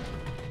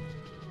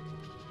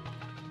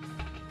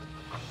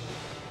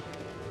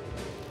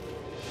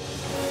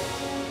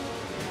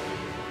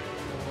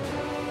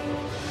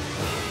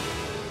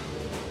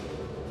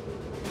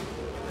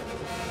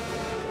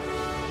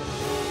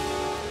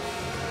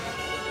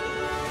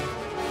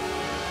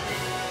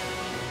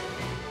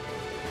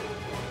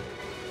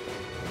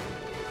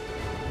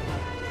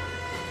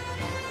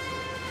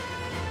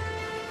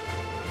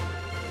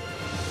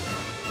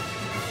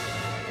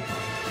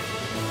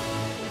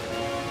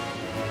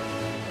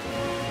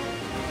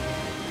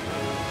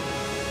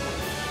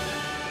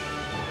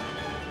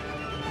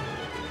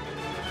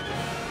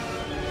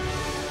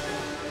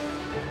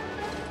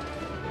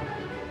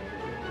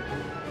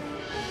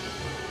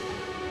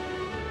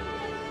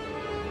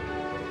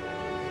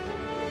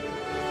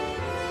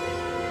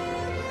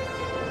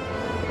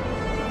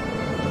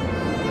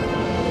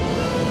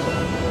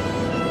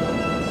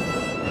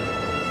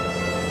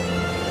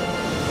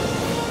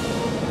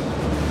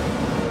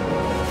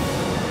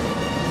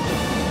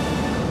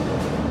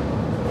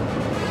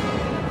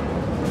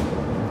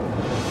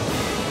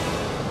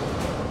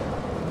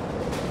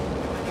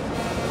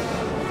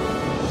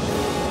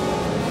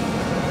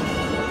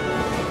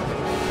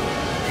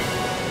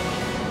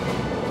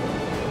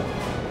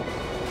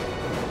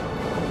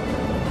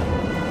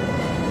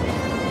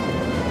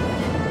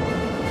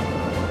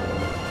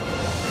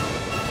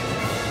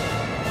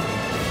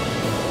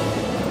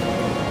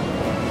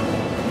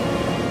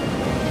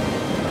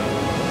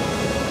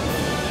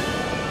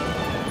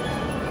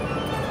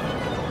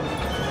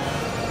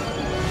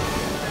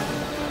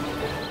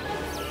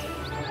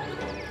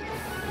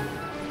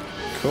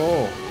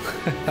 Cool.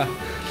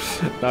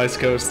 Nice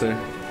coaster.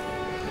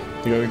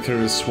 Going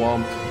through the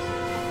swamp.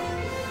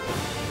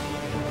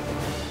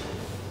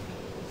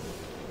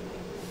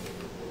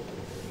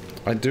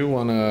 I do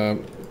wanna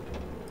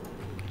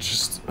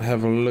just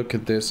have a look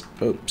at this.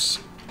 Oops.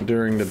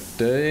 During the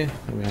day.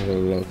 Let me have a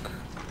look.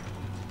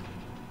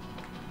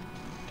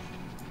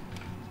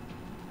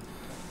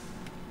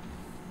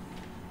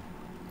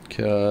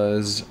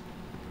 Cause,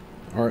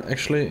 or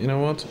actually, you know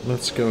what?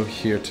 Let's go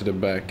here to the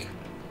back.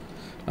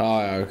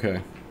 Ah, yeah,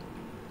 okay.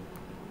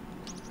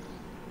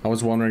 I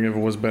was wondering if it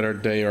was better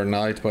day or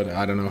night, but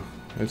I don't know.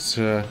 It's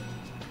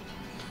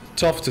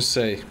tough to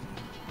say.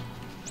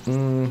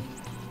 Oh,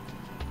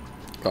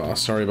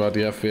 sorry about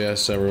the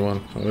FPS,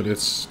 everyone. But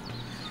it's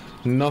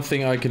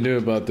nothing I can do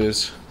about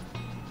this.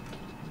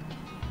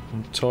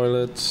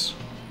 Toilets.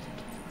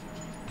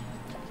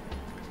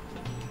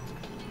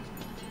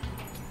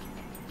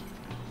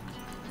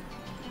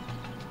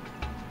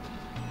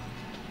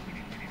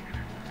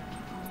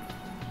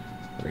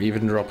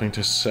 even dropping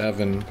to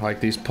 7. Like,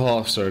 these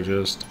paths are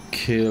just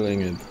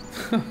killing it.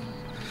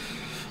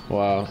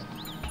 Wow.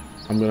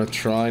 I'm gonna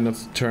try not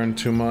to turn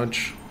too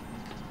much.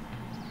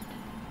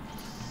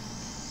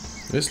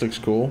 This looks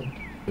cool.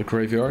 The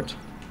graveyard.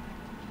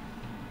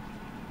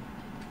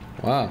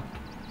 Wow.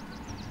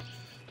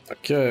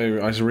 Okay,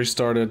 I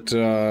restarted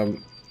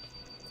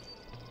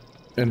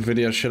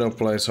NVIDIA Shadow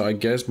Play, so I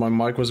guess my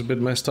mic was a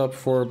bit messed up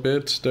for a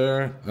bit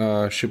there.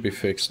 Should be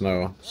fixed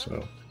now,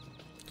 so...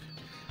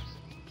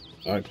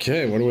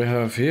 Okay, what do we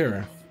have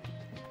here?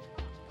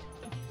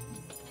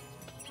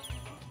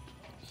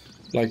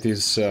 Like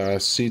these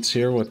seats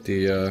here with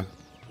the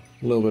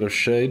little bit of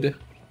shade.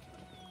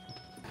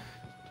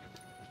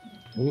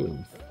 Ooh.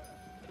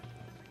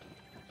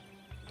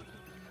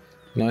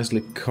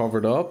 Nicely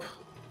covered up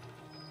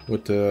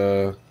with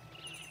the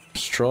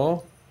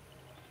straw.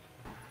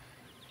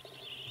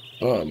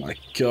 Oh my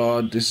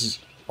god, this is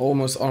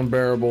almost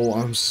unbearable.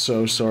 I'm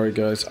so sorry,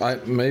 guys.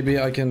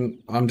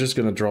 I'm just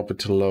gonna drop it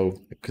to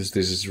low because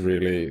this is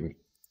really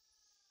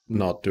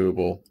not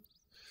doable.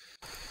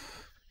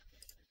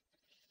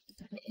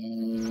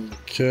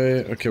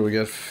 Okay, we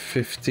got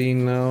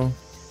 15 now.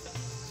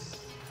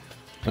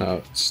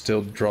 It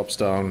still drops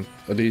down.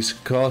 These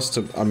costs,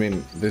 I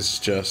mean, this is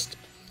just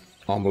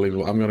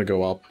unbelievable. I'm gonna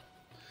go up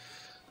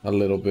a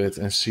little bit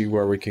and see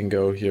where we can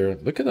go here.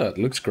 Look at that,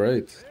 looks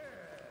great.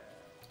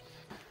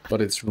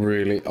 But it's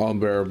really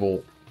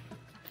unbearable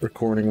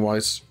recording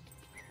wise.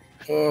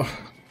 Ugh.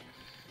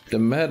 The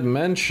Mad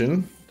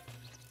Mansion.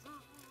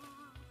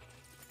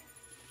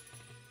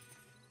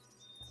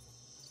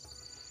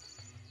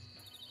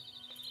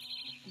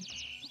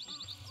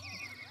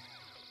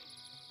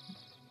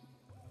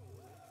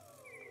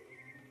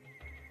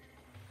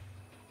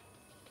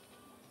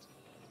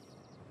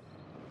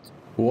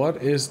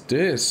 What is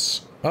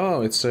this?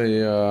 Oh, it's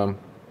a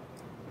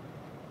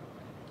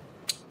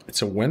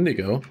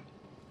Wendigo.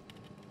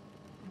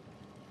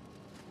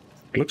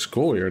 Looks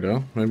cool here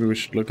though. Maybe we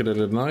should look at it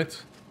at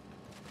night.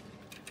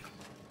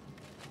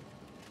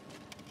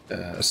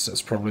 Yes,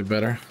 that's probably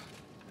better.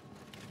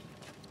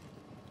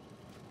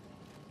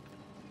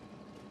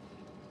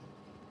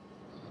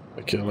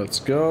 Okay, let's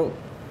go.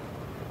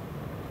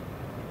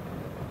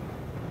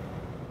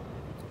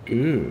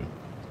 Ooh.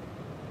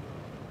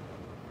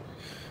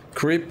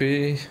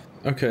 Creepy.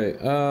 Okay,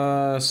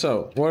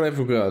 so what have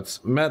we got?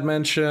 Mad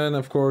Mansion,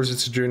 of course,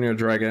 it's a junior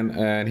dragon,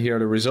 and here are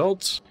the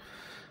results.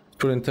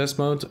 Put in test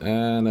mode,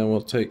 and then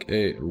we'll take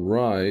a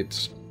ride.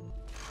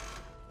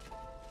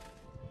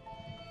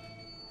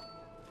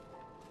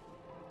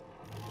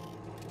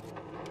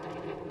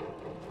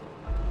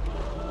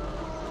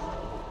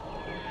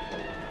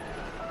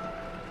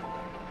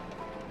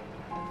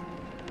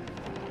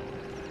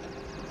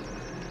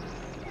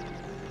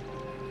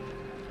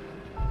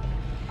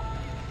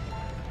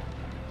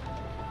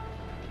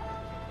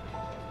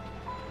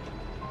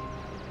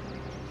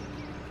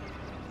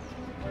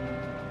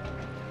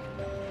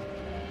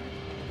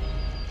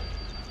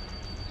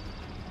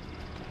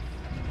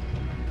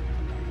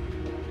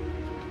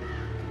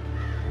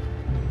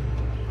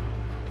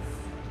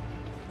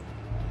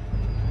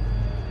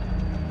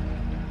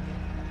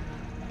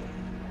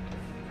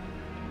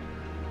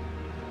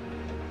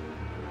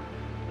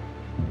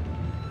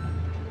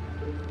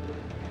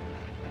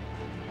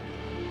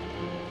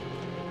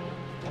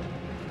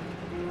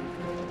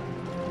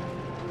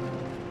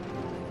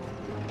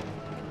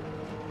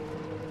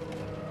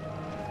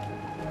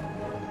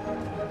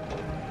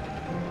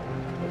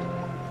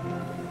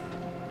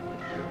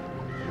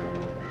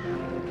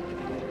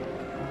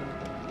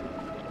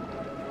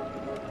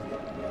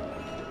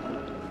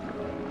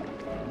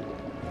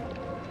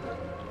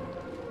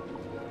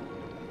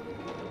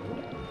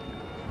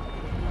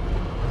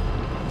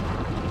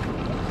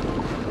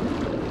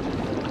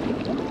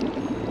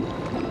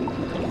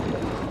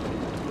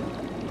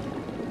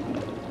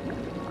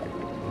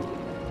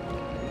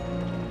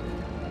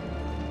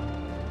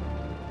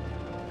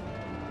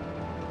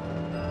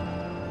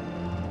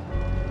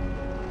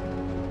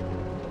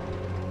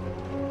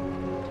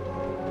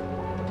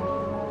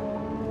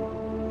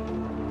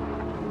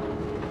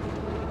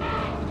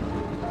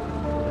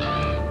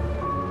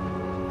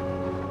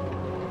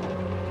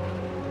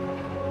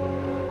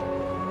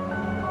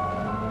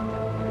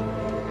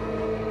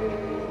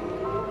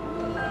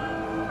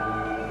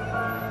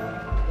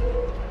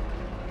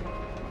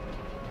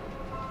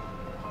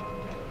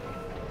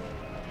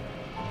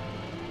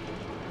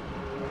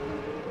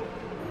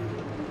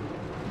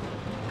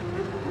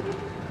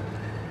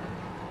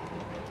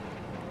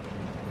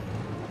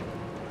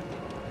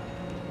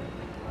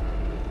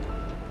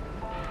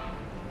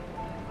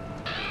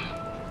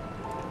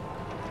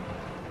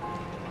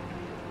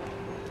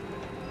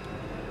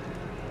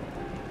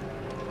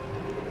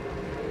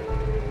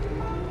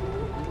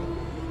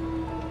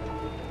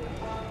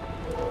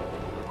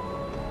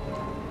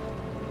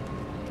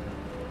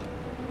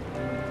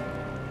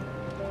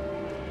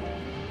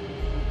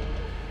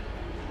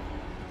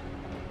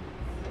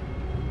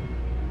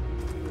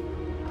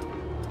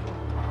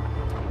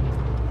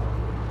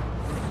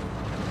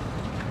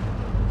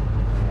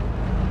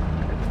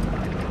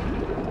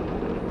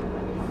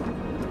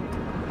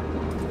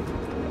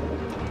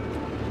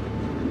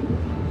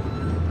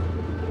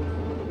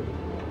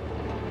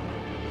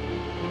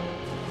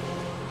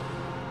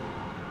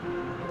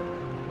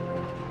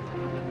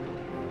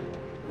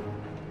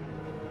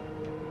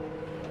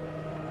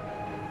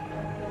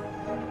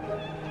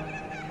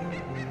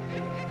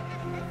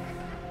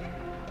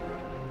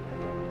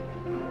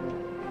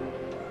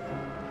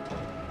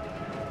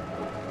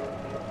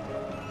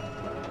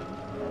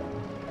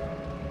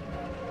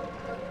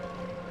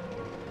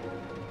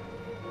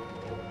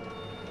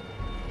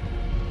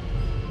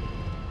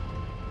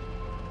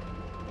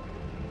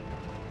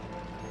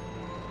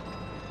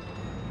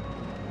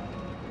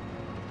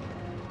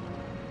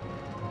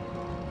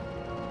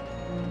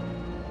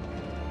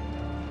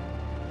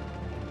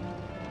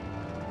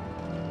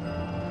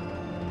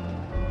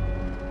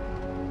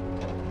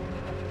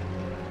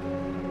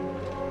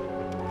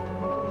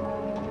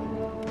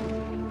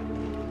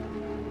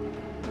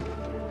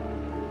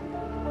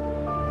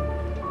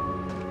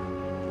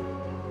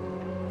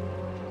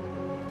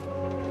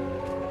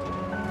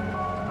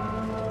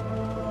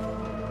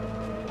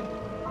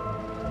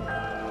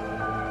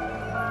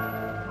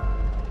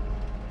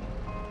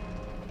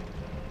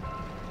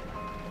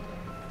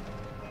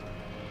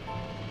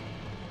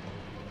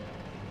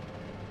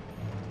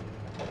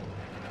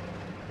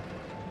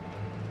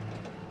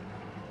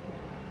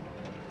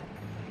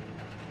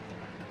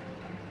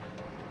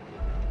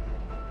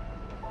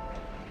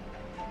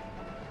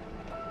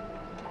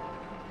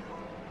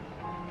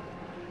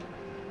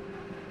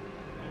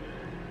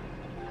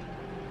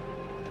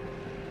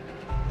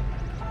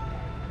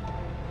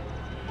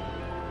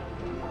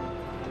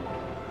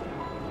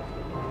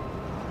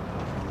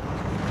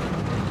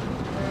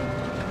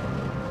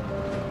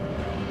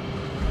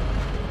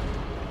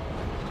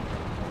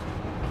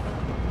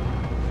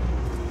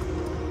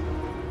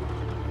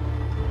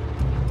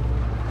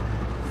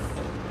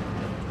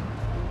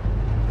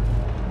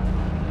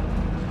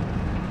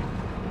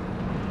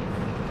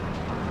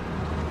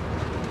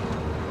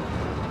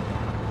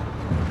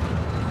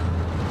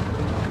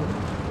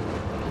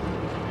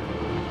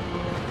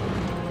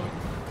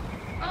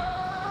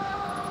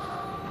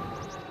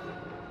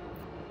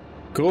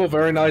 Cool,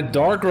 very nice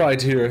dark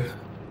ride here.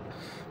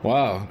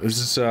 Wow, this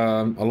is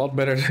a lot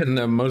better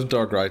than most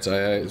dark rides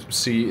I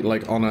see,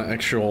 like on an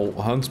actual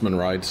huntsman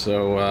ride.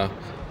 So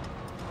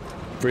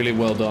really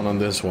well done on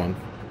this one.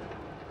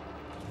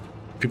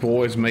 People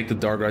always make the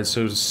dark ride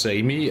so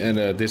samey, and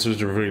this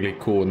was really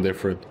cool and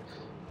different.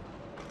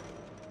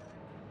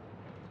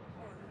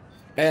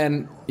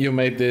 And you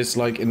made this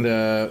like in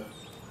the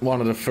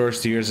one of the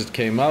first years it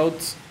came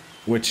out,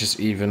 which is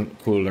even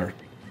cooler.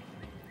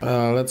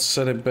 Let's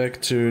set it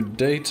back to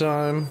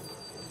daytime.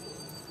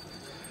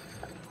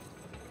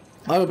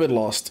 I'm a bit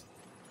lost.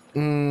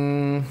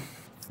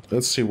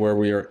 Let's see where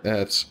we are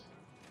at.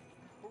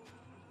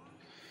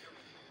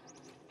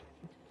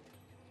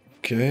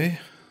 Okay.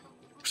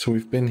 So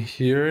we've been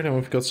here, then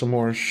we've got some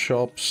more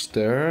shops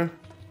there.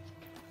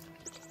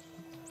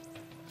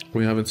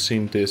 We haven't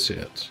seen this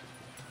yet.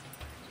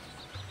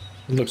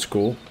 It looks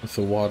cool with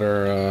the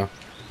water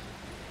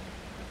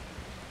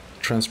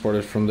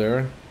transported from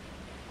there.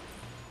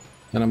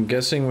 And I'm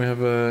guessing we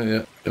have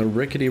a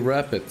Rickety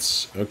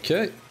Rapids.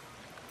 Okay.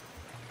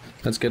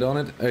 Let's get on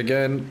it.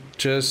 Again,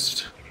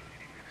 just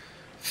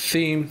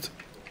themed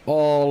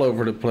all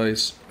over the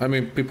place. I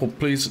mean, people,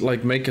 please,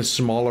 like, make a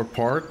smaller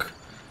park,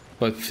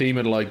 but theme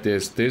it like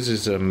this. This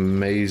is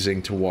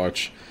amazing to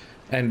watch.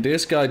 And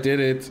this guy did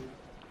it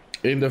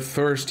in the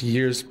first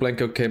years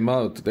Plenko came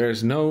out.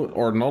 There's no,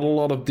 or not a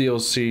lot of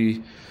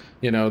DLC,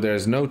 you know,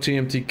 there's no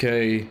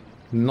TMTK,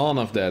 none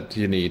of that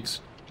you need.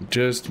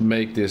 Just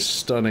make this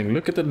stunning.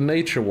 Look at the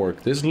nature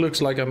work. This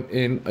looks like I'm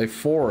in a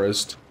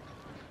forest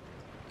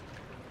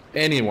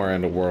anywhere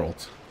in the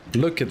world.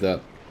 Look at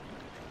that.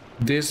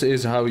 This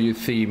is how you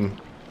theme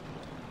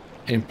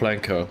in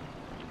Plenko.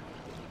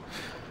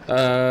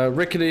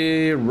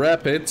 Rickety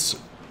Rapids.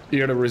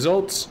 Here are the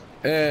results.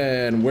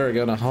 And we're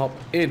gonna hop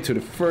into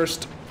the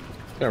first.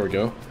 There we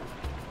go.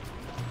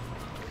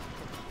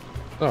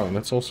 Oh,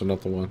 that's also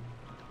not the one.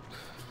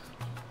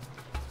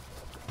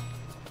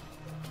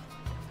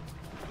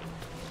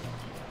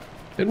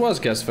 It was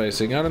guest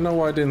facing. I don't know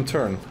why I didn't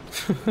turn.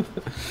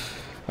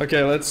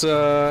 Okay, let's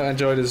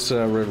enjoy this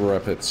river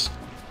rapids.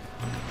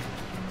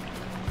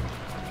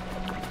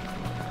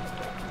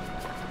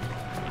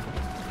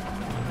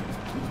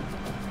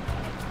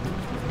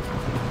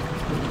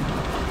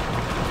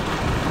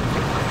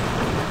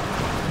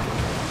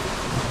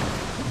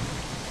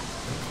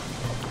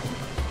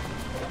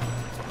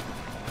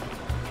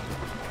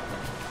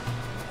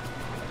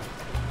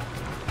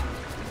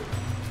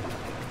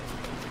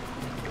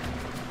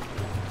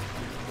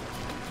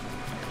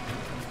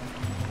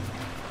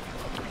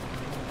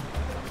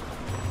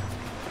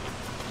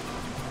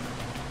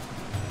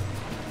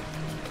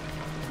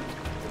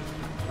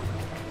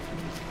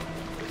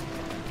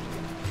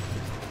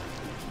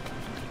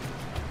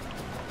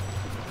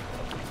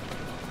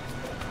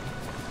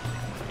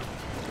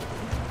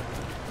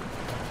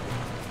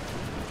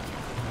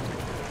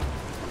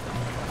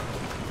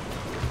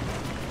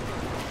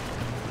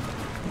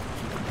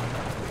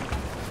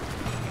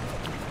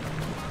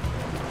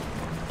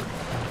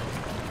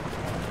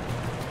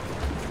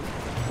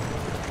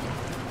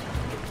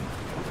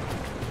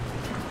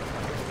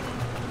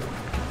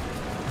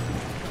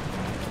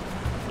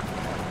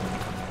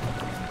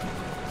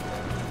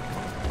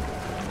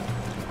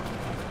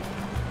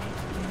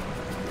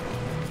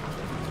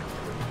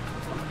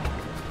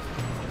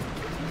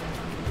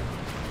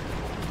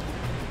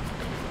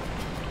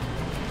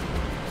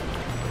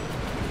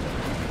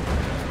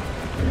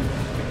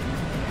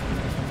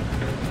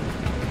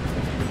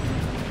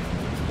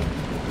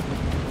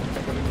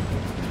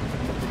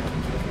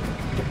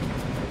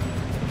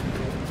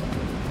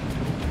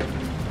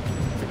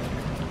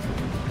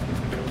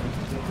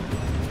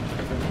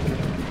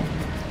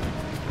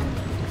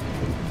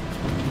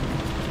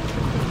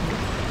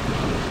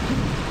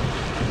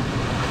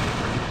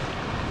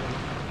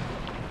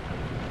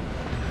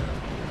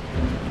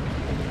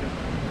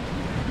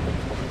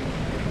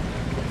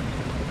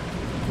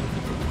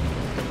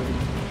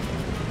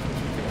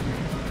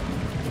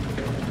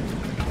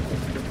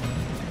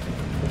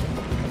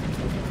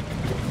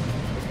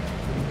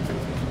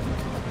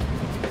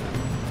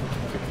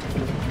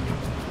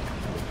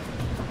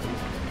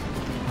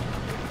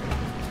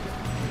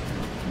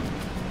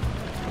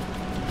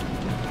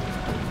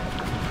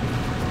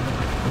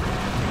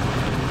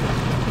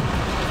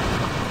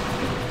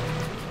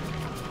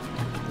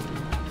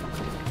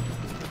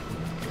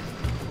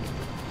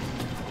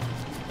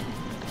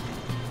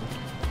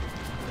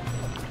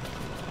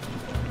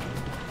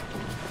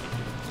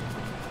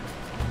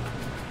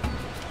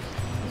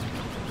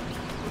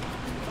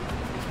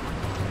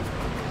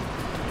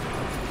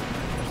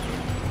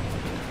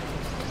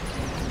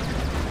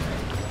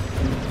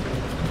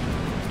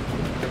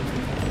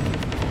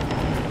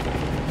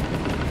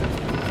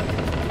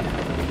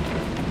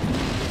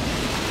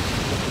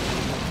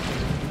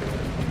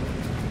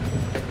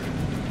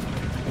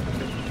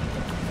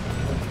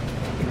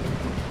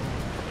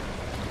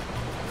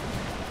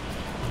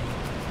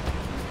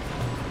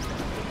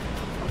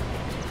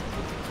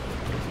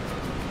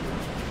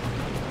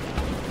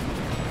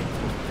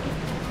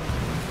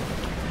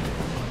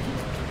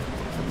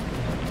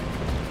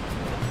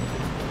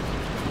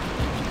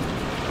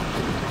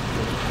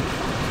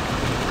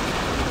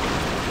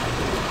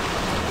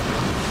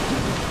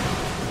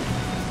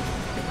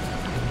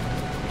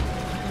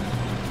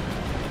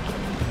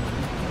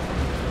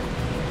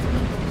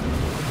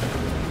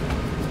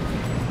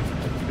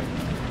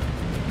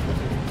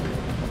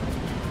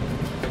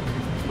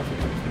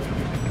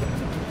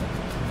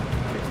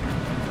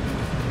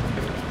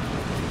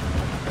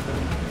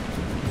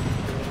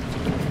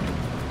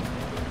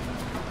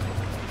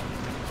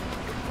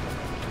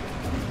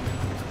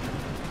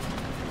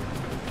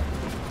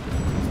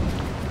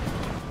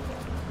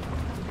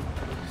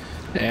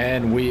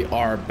 And we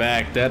are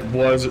back. That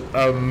was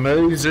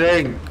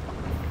amazing.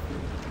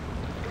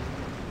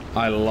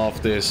 I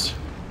love this.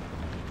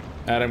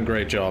 Adam,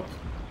 great job.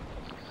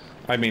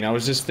 I mean, I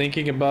was just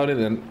thinking about it,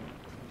 and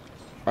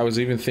I was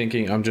even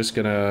thinking I'm just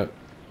gonna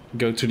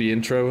go to the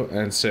intro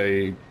and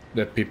say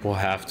that people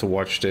have to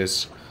watch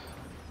this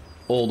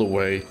all the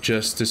way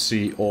just to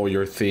see all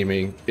your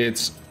theming.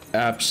 It's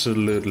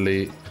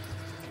absolutely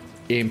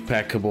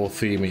impeccable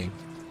theming.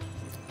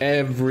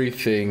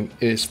 Everything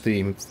is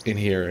themed in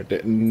here.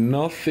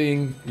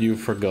 Nothing you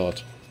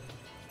forgot.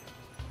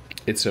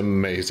 It's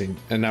amazing.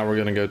 And now we're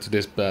gonna go to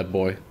this bad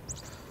boy.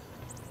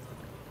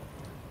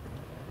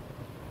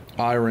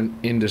 Iron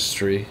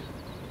industry.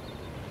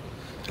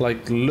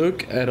 Like,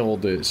 look at all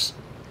this.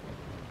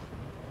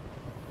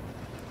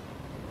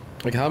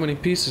 Like, how many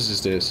pieces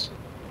is this?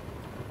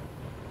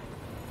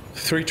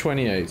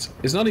 328.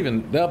 It's not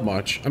even that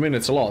much. I mean,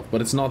 it's a lot,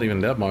 but it's not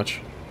even that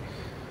much.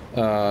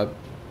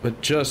 But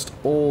just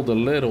all the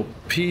little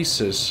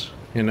pieces,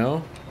 you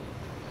know?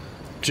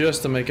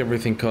 Just to make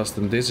everything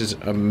custom. This is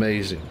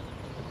amazing.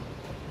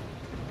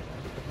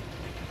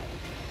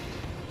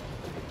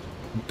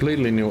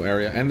 Completely new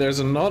area. And there's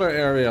another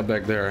area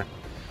back there.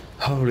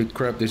 Holy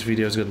crap, this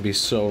video is gonna be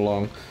so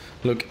long.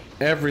 Look,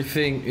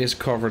 everything is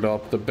covered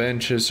up. The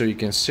benches, so you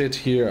can sit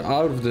here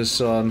out of the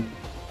sun.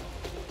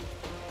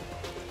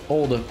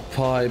 All the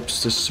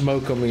pipes, the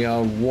smoke coming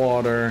out,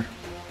 water.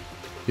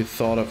 You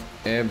thought of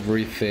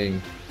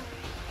everything.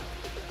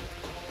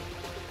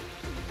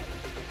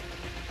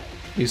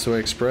 Eastway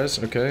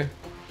Express, okay.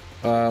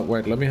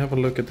 Wait, let me have a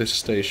look at this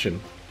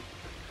station.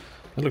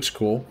 That looks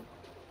cool.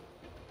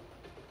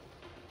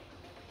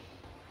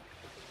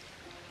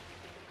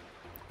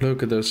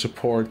 Look at those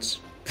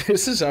supports.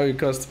 This is how you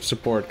custom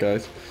support,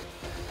 guys.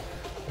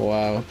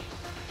 Wow.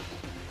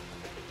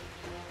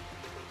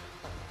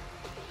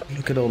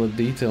 Look at all the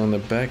detail in the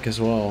back as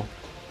well.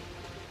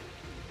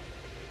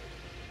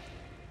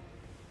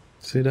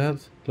 See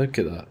that? Look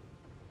at that.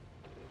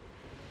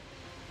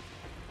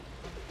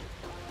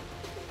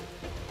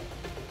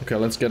 Okay,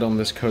 let's get on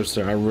this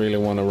coaster. I really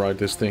want to ride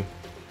this thing.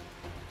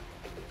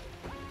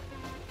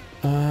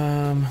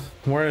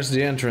 Where is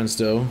the entrance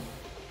though?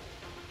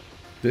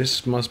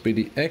 This must be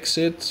the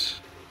exit.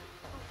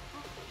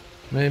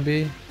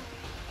 Maybe.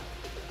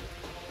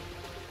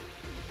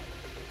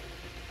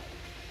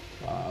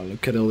 Wow,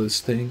 look at all this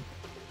thing.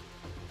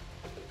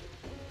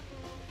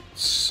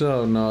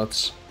 So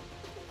nuts.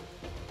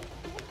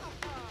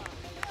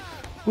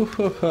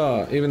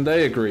 Woohoo! Even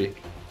they agree.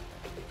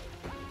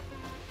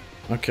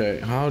 Okay,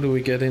 how do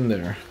we get in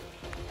there?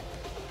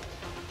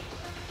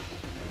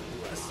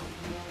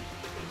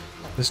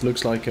 This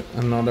looks like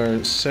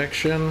another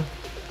section.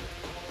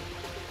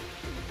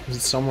 Is it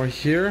somewhere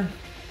here?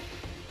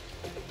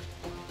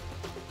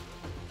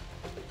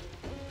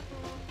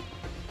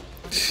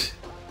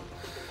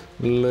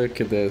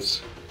 Look at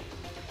this.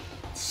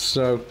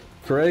 So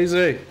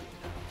crazy.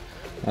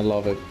 I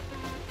love it.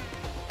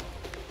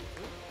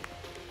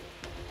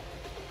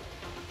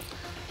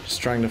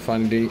 Just trying to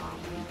find the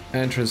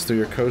entrance to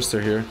your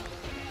coaster here.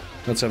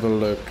 Let's have a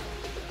look.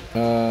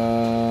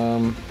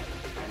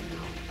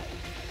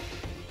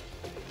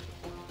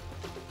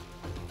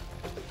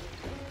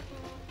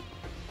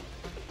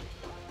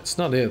 It's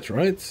not it,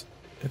 right?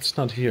 It's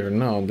not here.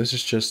 No, this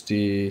is just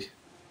the...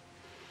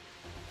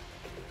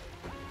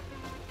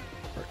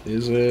 Where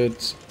is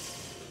it?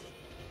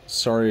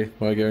 Sorry,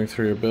 while going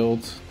through your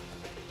build.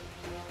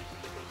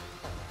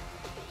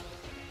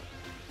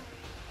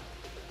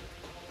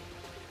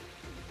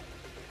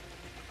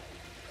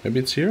 Maybe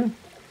it's here?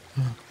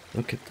 Oh,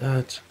 look at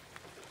that.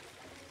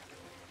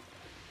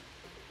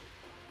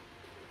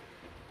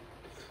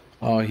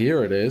 Oh,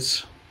 here it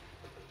is.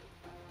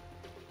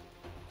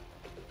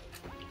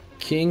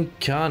 King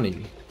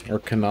Kani, or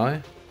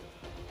Kani.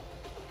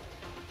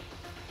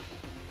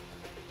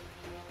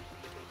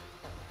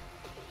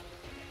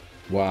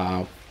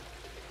 Wow.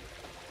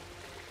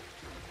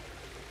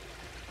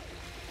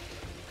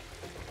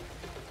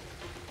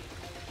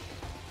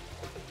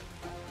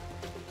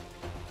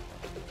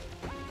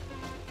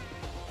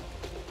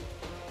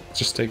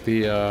 Just take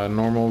the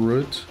normal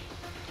route.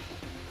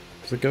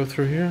 Does it go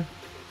through here?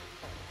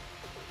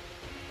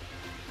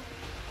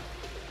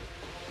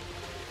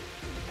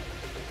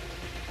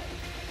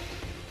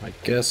 I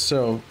guess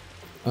so.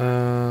 Get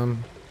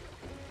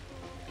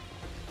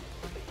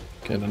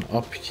an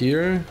up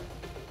here.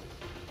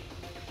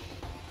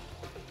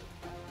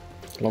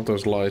 Love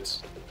those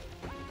lights.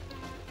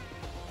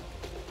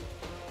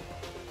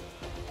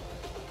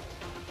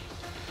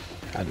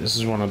 God, this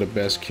is one of the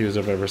best queues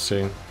I've ever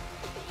seen.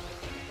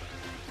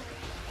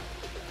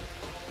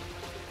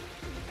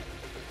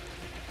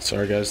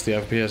 Sorry guys, the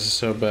FPS is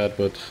so bad,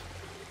 but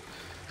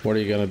what are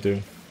you gonna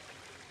do?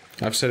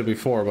 I've said it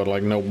before, but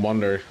like no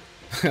wonder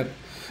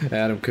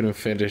Adam couldn't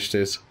finish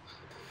this.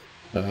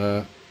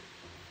 Yeah,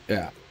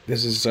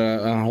 this is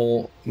a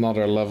whole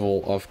another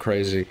level of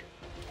crazy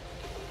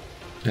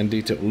and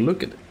detail.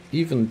 Look at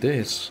even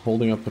this,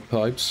 holding up the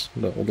pipes,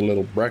 all the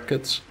little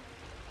brackets.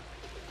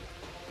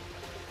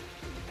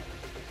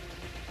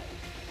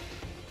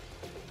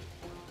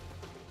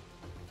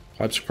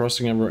 Pipes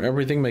crossing everywhere.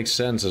 Everything makes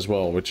sense as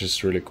well, which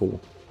is really cool.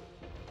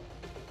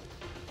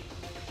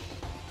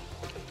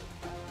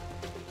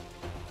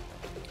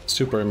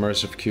 Super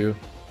immersive queue.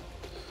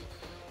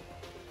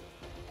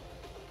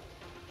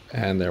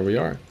 And there we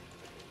are.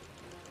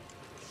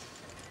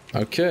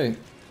 Okay,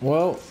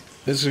 well,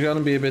 this is gonna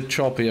be a bit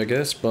choppy, I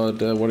guess,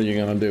 but what are you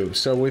gonna do?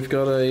 So we've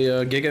got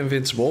a Giga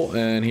Invincible,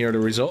 and here are the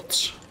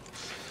results.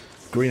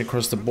 Green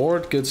across the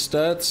board, good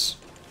stats.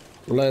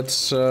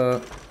 Let's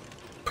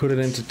put it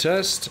into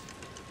test.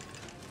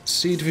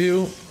 Seed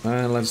view,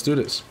 and let's do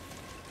this.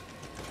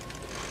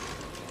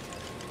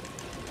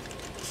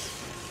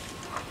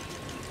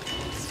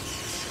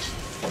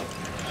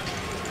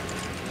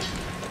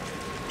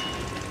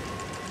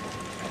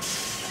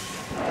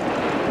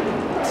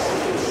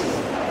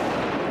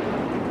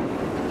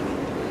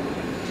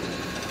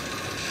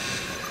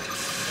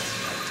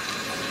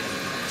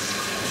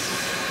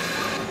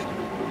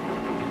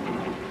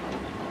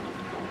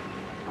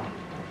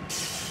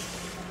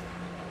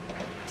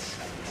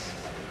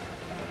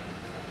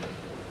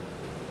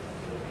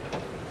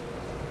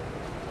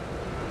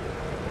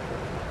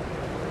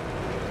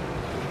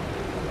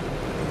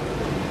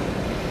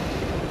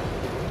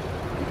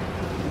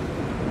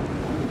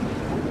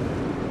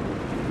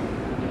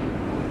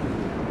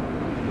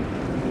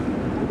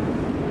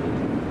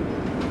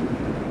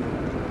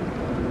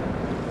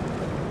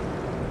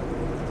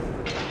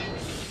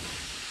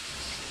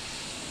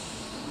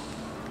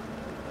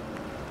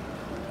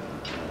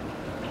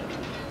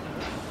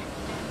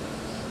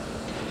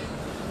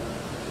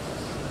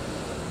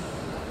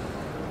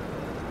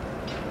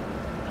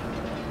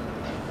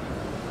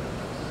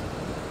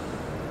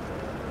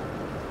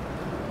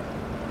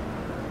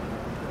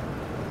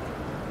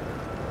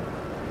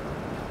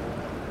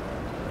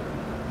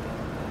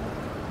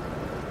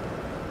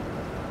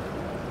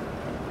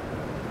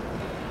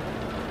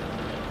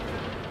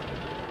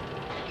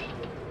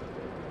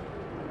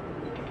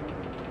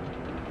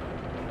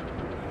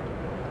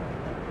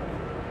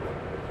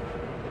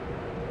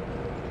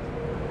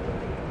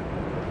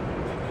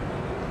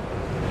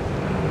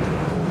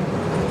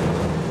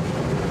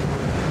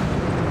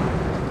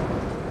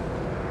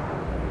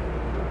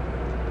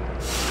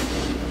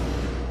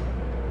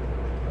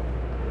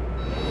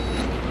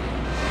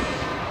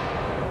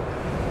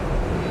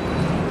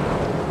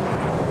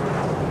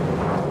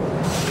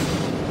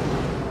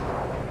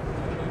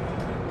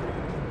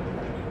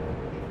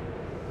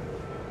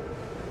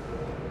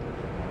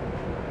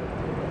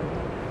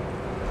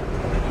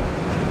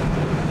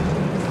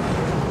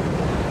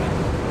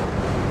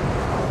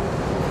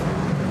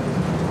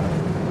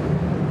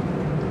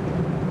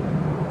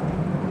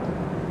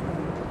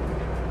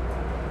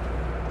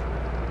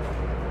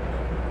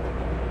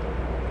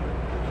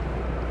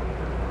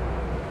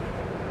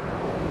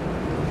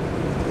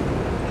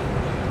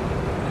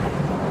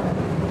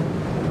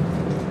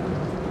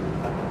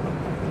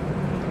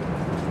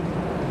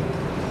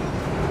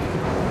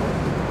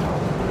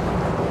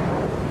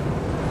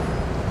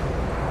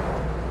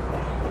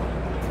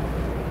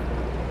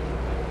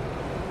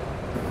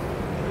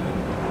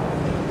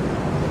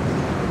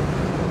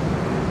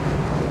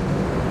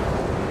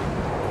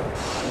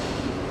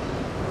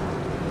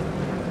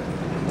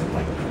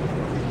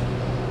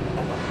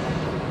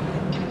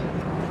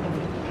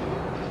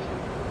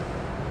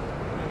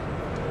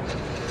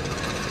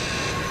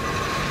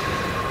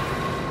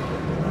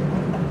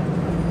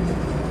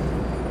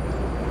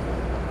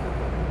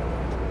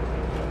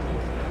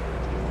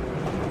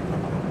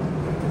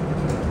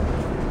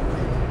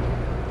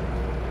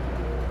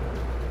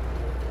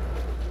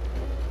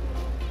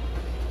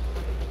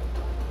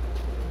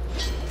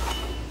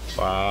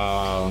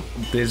 Wow,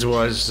 this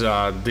was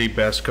the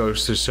best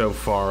coaster so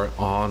far,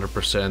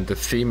 100%. The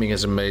theming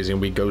is amazing.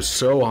 We go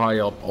so high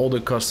up, all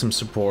the custom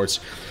supports,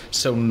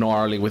 so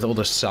gnarly with all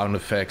the sound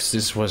effects.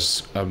 This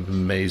was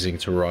amazing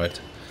to ride.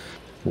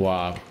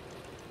 Wow.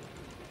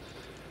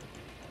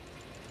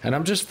 And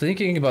I'm just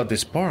thinking about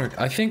this park.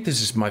 I think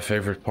this is my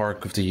favorite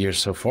park of the year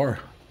so far.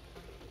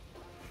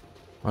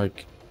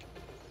 Like,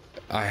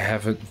 I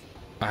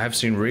have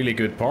seen really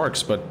good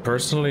parks, but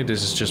personally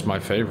this is just my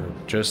favorite.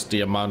 Just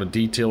the amount of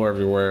detail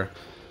everywhere.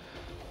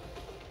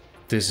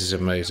 This is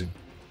amazing.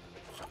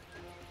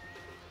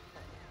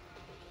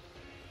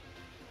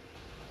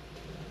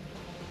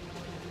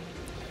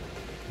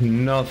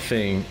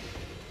 Nothing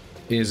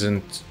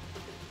isn't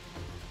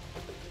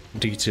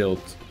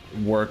detailed,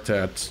 worked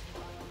at,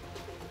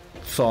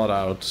 thought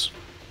out.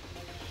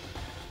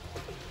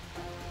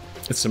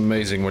 It's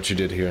amazing what you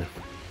did here.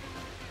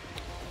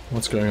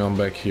 What's going on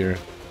back here?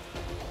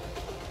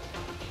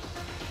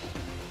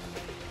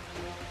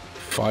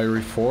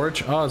 Fiery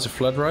Forge. Ah, it's a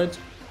flat ride.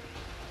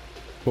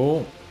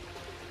 Cool.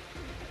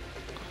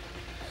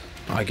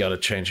 I gotta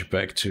change it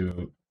back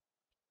to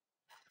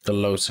the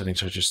load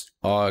settings are just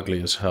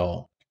ugly as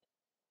hell.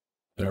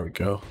 There we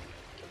go.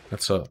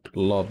 That's a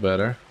lot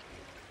better.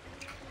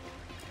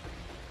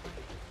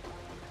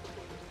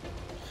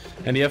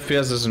 And the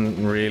FPS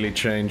doesn't really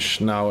change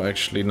now,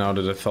 actually, now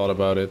that I thought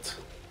about it.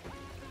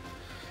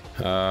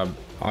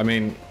 I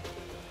mean,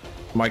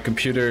 my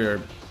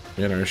computer,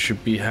 you know,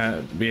 should be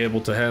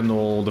able to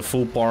handle the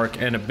full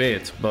park and a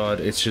bit, but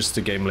it's just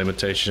the game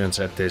limitations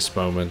at this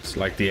moment.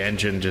 Like the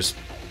engine just,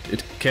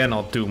 it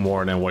cannot do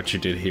more than what you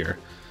did here.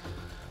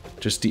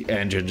 Just the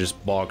engine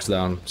just bogs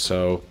down,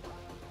 so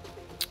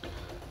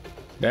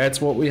that's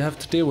what we have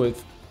to deal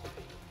with.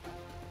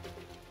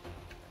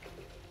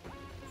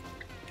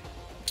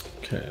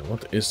 Okay,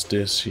 what is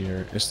this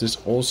here? Is this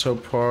also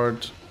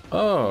part?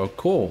 Oh,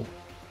 cool.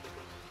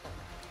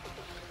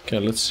 Okay,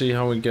 let's see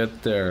how we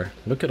get there.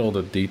 Look at all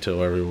the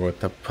detail everywhere.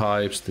 The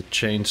pipes, the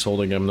chains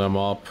holding them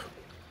up.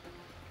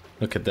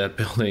 Look at that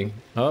building.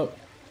 Oh.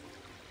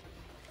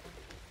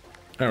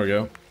 There we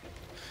go.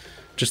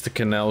 Just the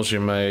canals you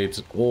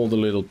made. All the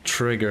little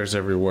triggers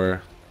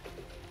everywhere.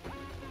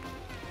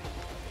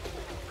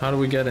 How do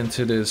we get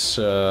into this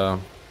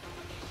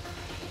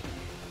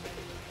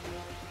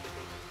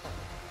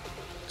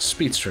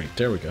Speed Street?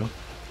 There we go.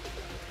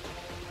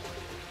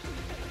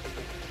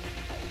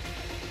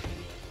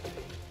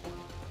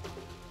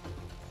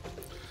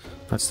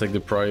 Let's take the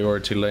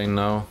priority lane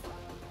now.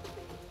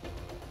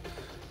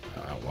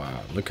 Oh,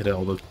 wow, look at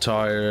all the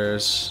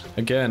tires.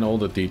 Again, all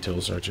the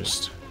details are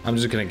just... I'm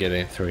just gonna get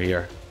in through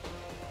here.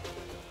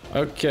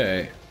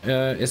 Okay,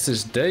 is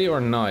this day or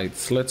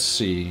night? Let's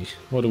see.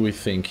 What do we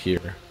think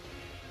here?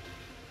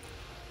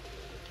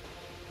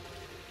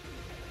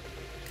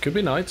 Could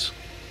be night.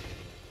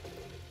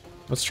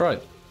 Let's try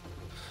it.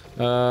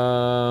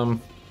 Oh,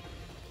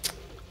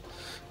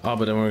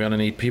 but then we're gonna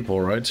need people,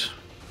 right?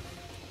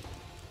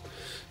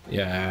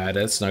 Yeah,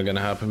 that's not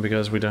gonna happen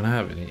because we don't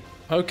have any.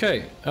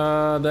 Okay,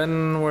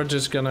 then we're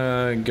just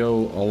gonna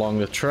go along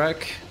the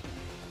track.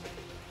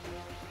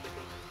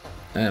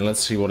 And let's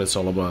see what it's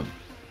all about.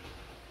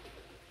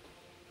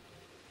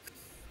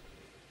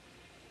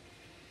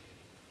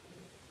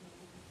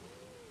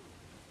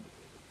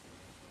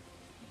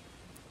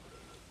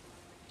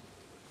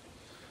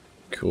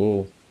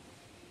 Cool.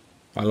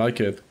 I like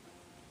it.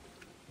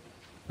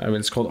 I mean,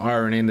 it's called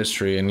Iron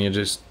Industry, and you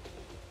just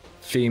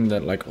theme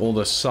that, like, all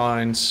the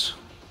signs.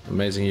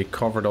 Amazing, you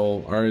covered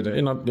all, or you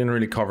didn't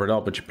really cover it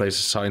up, but you place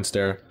the signs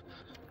there.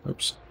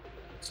 Oops.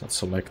 Let's not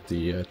select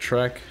the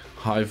track.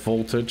 High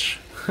voltage.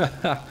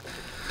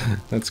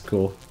 That's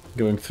cool.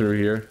 Going through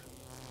here.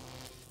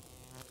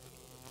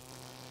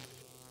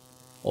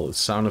 All the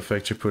sound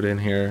effects you put in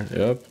here.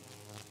 Yep.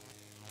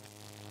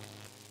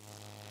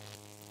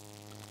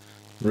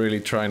 Really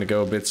trying to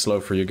go a bit slow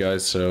for you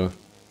guys, so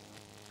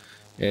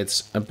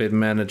it's a bit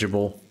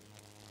manageable.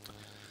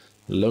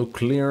 Low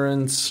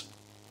clearance.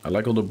 I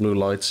like all the blue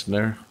lights in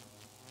there.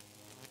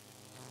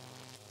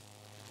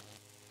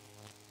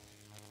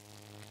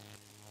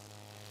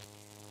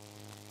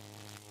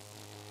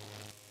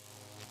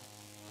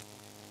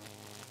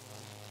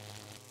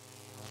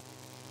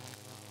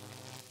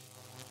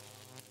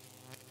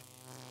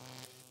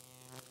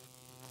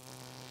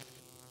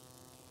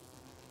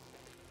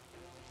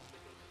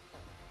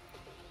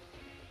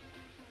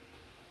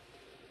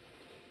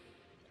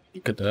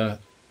 Look at that.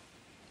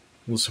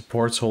 The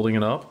support's holding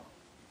it up.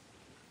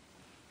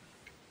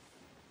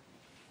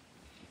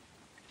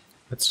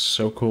 That's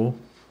so cool.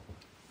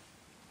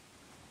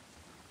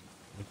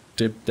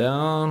 Dip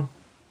down.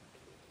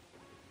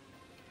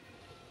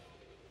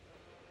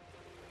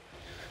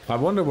 I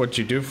wonder what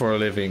you do for a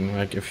living,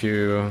 like if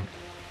you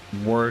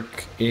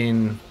work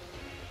in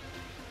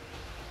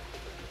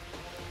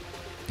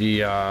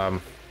the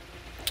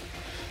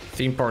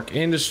theme park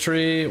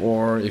industry,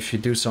 or if you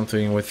do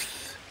something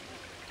with,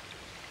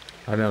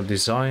 I don't know,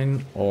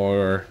 design,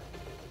 or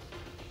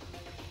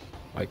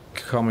like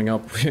coming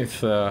up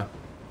with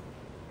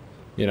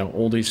you know,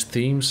 all these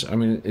themes. I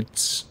mean,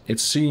 it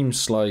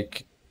seems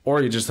like,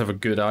 or you just have a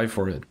good eye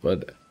for it,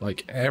 but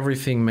like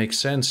everything makes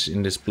sense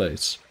in this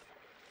place,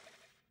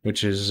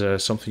 which is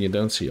something you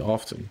don't see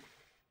often.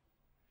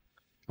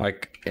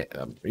 Like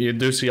you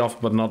do see often,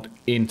 but not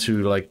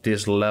into like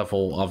this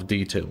level of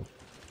detail.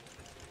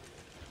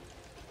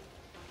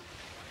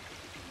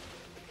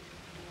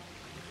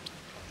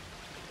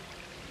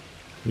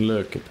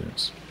 Look at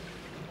this.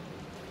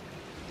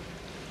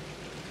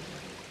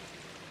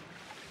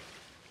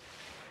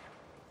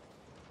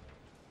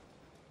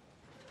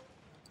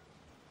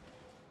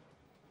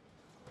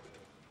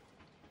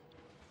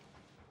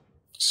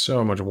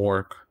 So much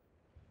work.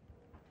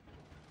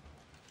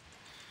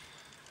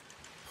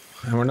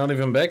 And we're not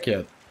even back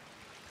yet.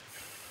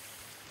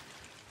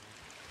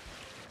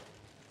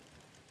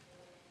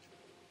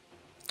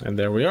 And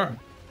there we are.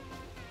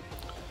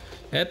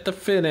 At the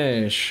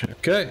finish.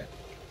 Okay.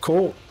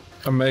 Cool.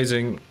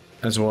 Amazing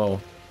as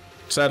well.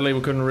 Sadly,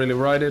 we couldn't really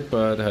ride it,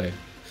 but hey.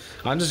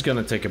 I'm just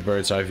gonna take a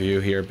bird's eye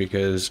view here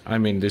because, I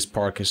mean, this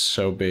park is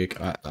so big.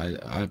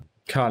 I'm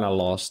kind of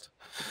lost.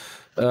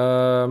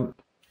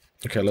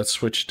 Okay, let's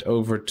switch it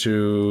over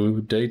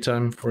to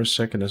daytime for a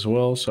second as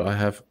well, so I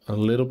have a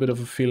little bit of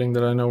a feeling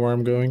that I know where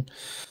I'm going.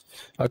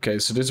 Okay,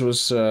 so this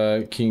was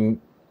King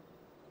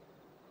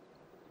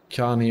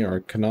Kani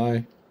or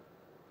Kani.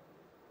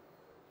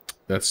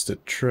 That's the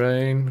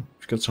train.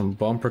 We've got some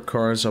bumper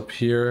cars up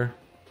here.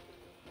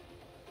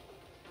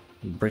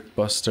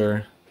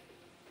 Brickbuster.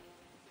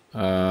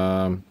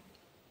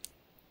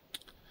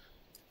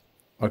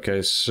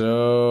 Okay,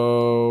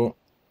 so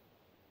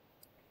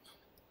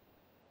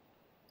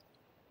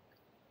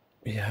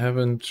we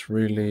haven't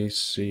really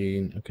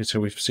seen. Okay, so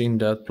we've seen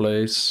that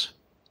place.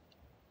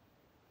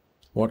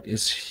 What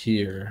is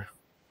here?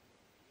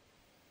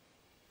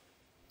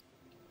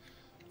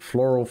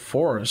 Floral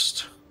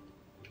forest.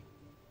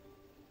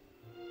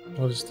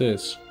 What is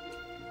this?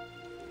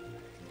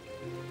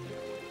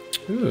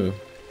 Ooh,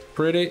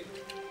 pretty.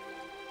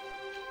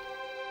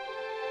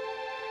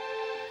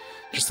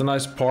 Just a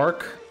nice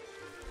park.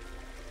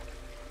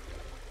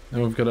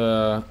 And we've got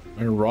a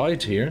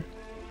ride here.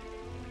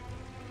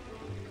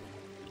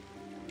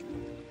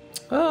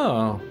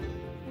 Oh.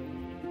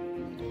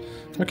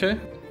 Okay.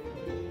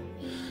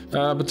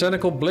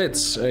 Botanical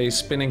Blitz, a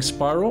spinning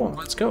spiral.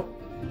 Let's go.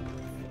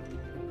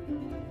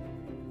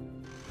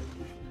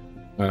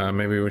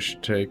 Maybe we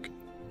should take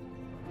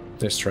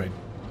this train.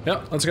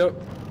 Yeah, let's go.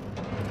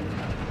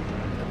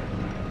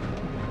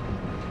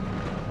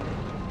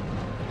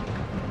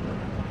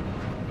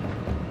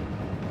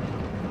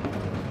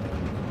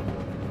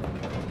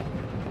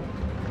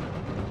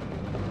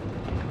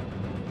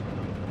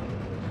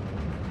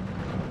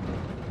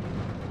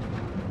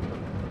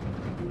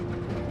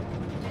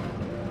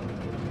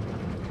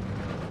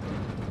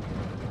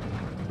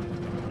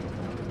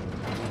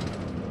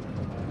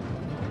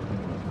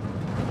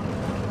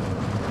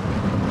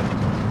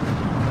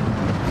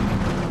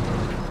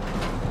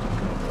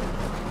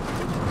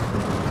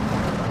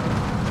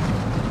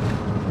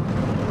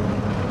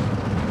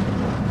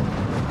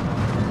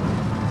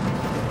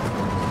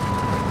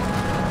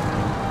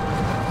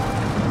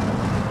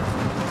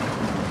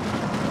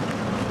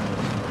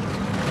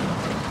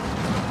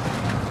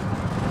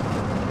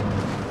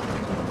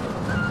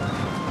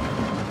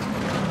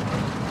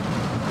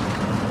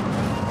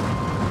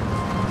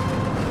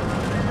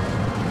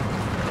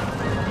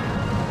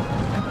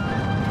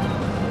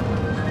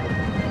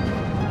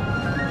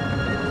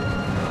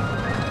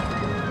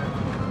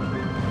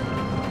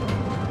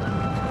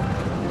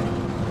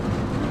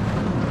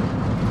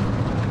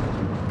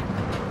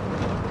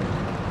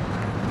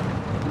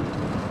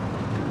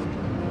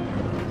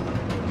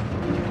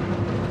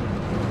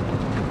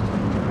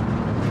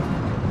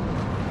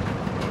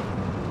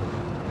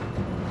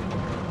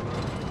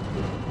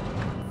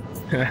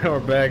 We're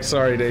back.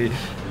 Sorry,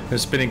 the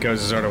spinning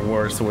coasters are the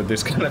worst with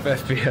this kind of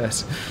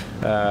FPS.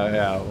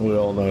 Yeah, we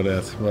all know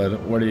that. But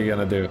what are you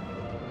gonna do?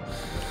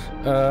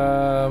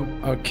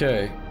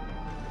 Okay.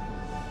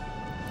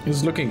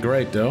 It's looking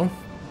great though.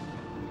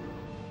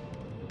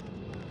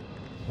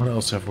 What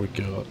else have we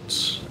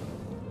got?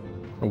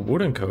 A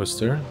wooden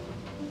coaster.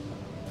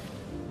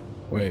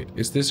 Wait,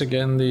 is this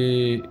again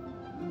the...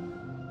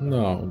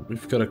 No,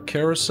 we've got a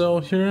carousel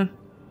here.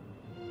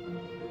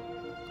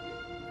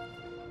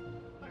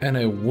 And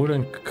a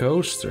wooden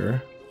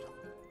coaster.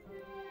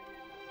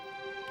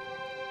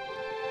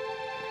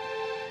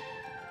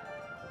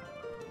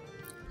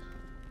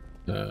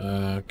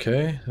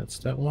 Okay, that's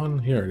that one.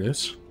 Here it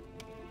is.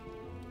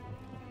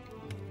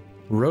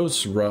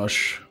 Rose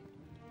Rush.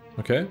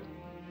 Okay.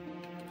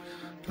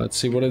 Let's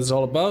see what it's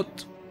all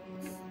about.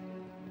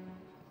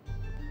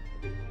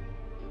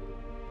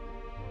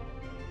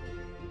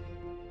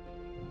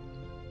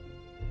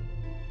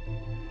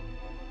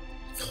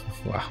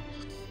 Wow.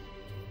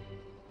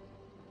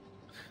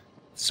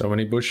 So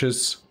many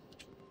bushes.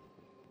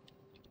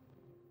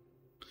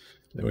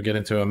 Then we get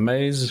into a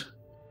maze.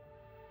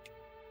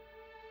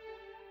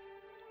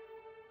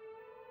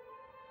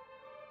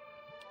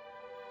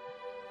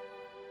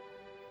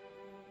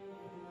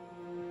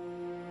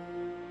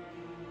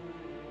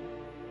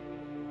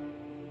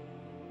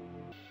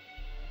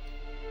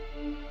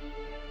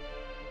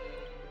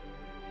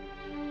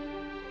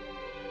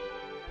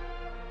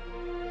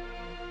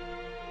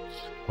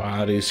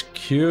 Wow, these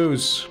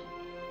queues.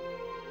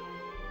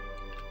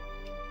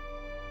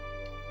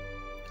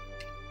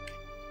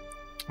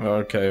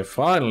 Okay,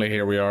 finally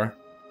here we are.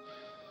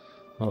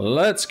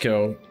 Let's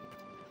go.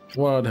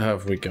 What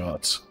have we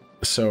got?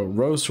 So,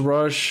 Rose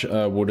Rush,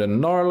 Wooden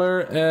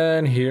Gnarler,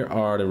 and here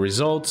are the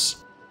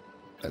results.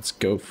 Let's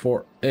go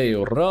for a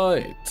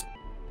ride.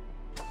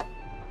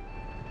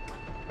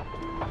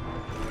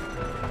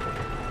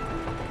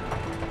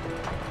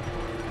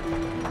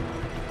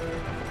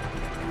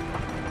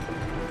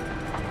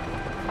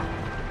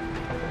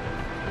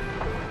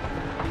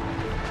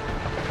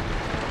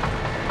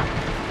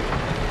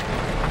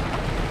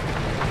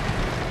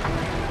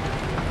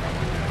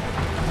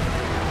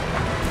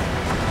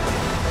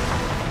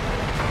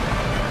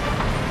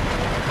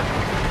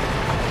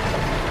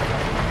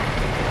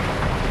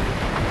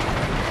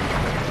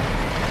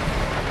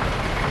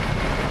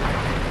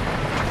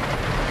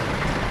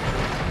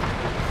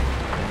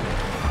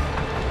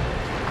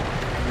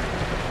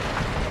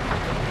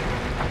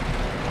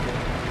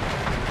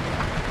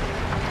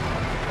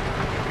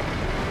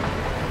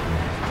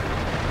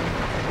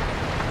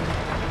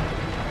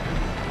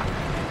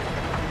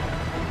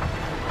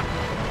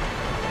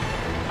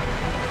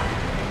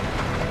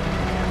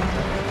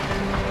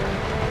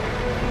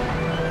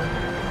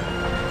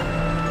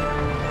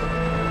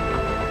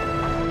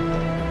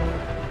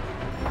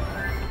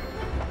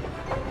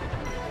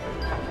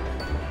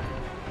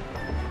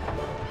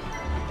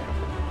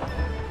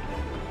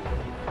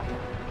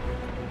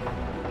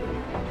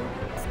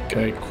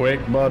 Okay, quick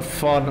but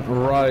fun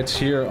ride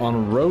here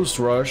on Rose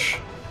Rush.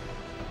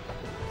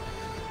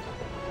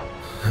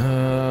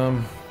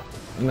 And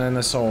then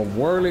I saw a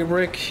whirly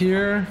rig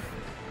here.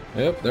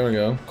 Yep, there we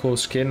go. Cool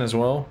skin as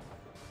well.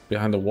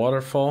 Behind the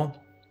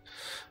waterfall.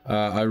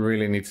 I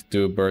really need to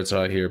do a bird's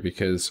eye here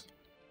because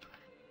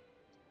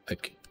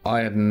like I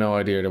had no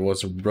idea there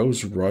was a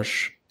Rose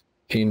Rush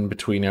in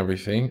between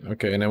everything.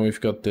 Okay, and then we've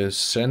got this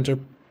center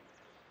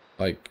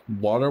like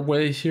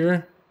waterway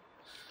here.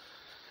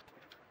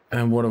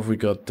 And what have we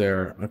got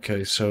there?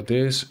 Okay, so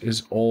this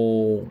is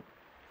all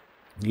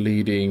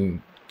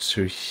leading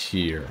to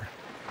here.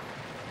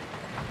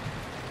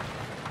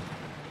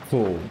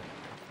 Cool.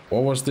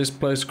 What was this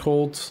place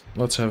called?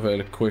 Let's have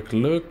a quick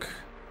look.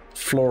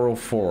 Floral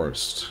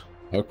Forest.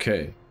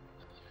 Okay.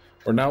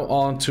 We're now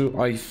on to,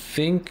 I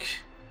think,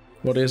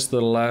 what is the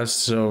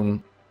last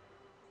zone?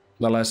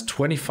 The last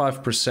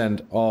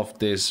 25% of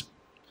this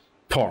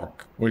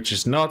park. Which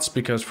is nuts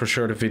because for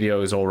sure the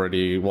video is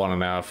already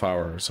 1.5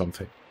 hours or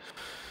something.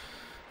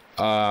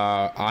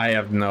 I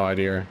have no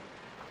idea.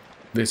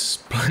 This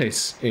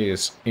place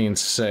is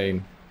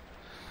insane.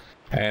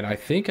 And I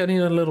think I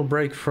need a little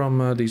break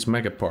from these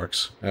mega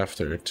parks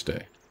after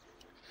today.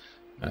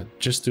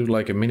 Just do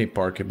like a mini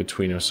park in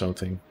between or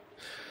something.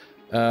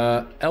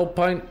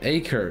 Alpine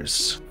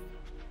Acres.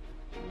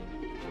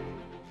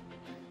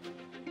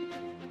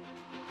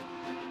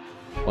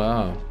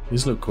 Wow,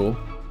 these look cool.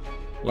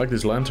 I like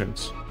these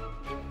lanterns.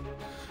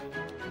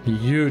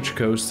 Huge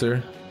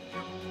coaster.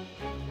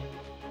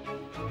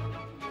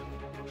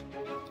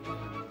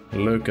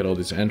 Look at all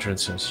these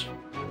entrances.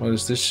 What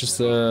is this? Just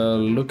a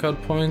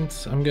lookout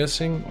point, I'm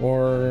guessing?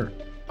 Or...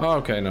 oh,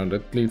 okay, no,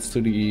 that leads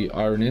to the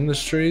Iron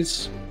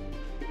Industries.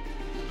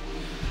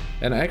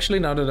 And actually,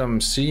 now that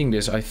I'm seeing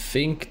this, I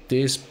think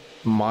this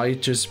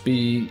might just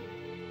be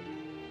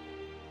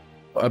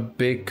a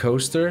big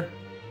coaster.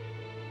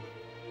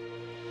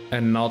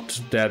 And not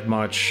that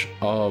much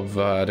of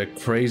the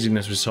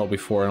craziness we saw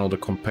before and all the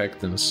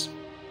compactness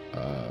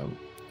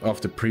of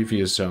the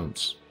previous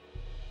zones.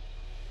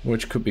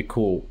 Which could be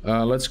cool.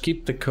 Let's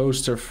keep the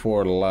coaster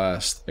for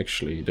last,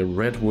 actually. The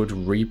Redwood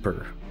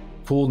Reaper.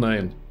 Cool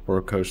name for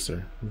a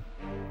coaster.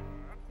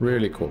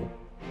 Really cool.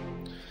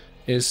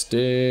 Is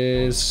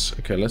this...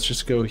 okay, let's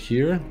just go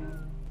here.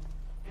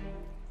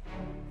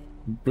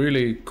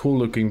 Really cool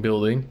looking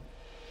building.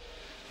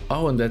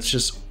 Oh, and that's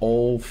just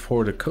all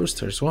for the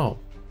coaster as well.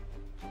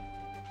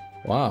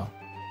 Wow.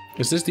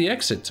 Is this the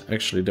exit,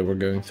 actually, that we're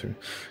going through?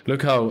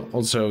 Look how,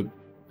 also,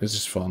 this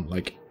is fun,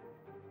 like...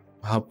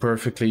 how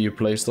perfectly you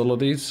placed all of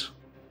these.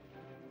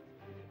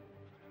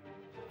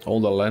 All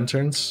the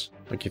lanterns.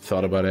 Like you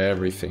thought about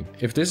everything.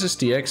 If this is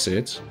the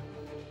exit,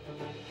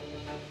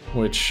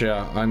 which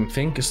I'm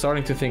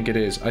starting to think it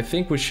is, I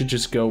think we should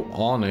just go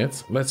on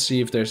it. Let's see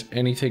if there's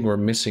anything we're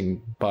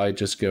missing by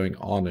just going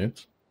on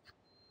it.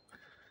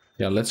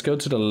 Yeah, let's go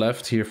to the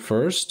left here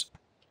first.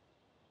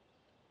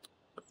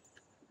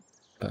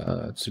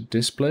 To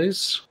this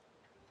place.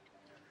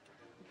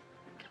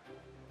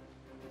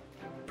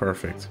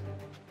 Perfect.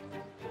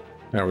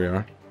 There we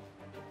are.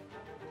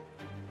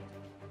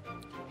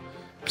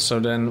 So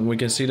then we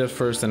can see that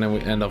first and then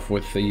we end up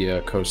with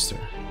the coaster.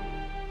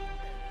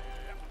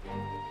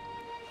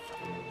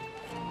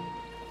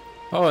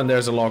 Oh, and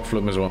there's a log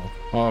flume as well.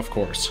 Oh, of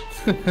course.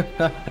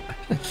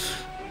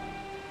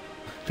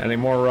 Any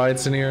more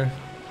rides in here?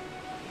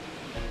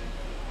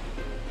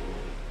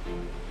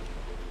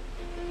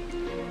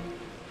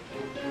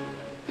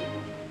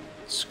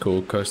 It's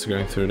cool coaster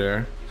going through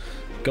there.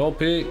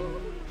 Gulpy!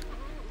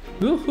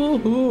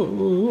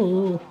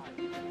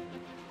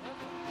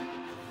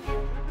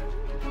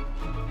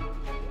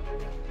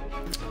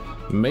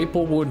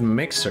 Maplewood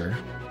Mixer.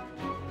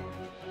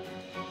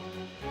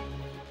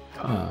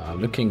 Ah,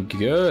 looking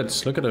good.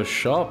 Look at those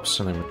shops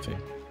and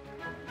everything.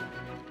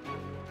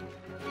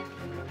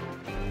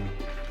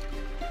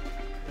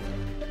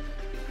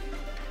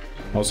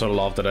 Also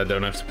love that I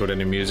don't have to put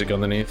any music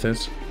underneath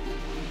this.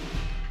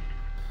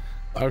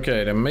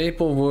 Okay, the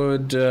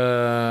Maplewood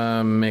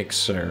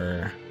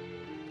Mixer.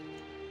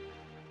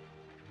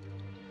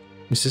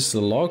 Is this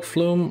the log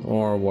flume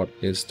or what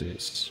is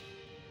this?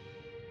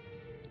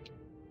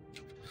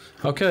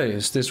 Okay,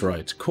 is this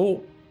right?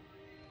 Cool.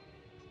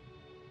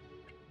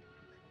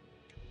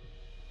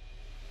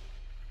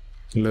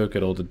 Look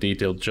at all the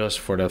detail just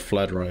for that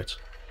flat ride.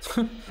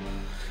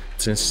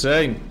 It's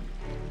insane.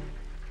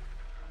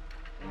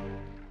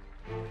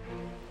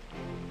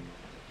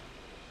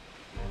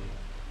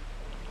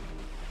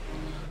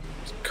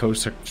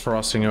 Coaster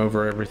crossing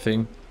over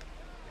everything.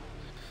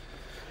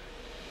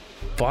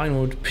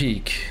 Pinewood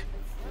Peak.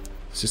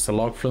 Is this the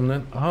log flume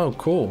then? Oh,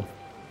 cool.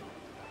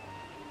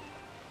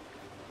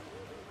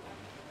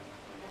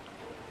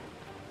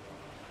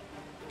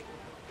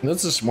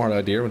 That's a smart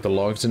idea with the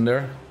logs in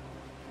there.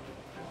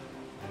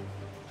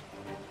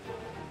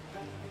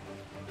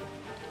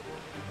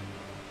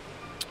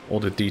 All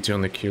the detail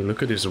on the queue.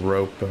 Look at this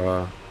rope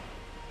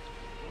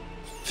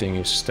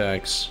thingy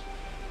stacks.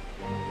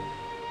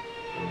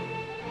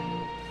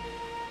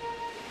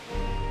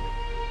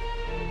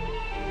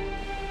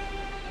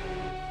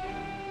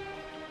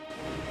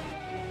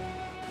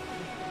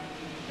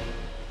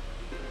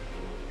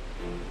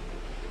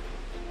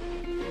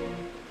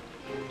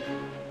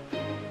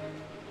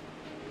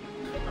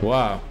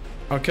 Wow.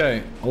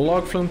 Okay,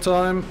 log flume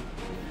time.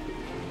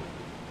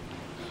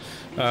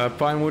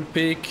 Pinewood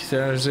Peak,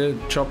 there's it.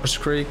 Chopper's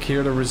Creek, here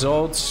are the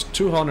results.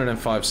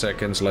 205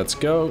 seconds, let's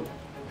go.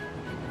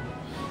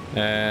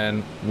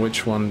 And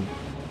which one?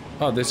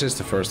 Oh, this is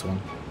the first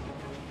one.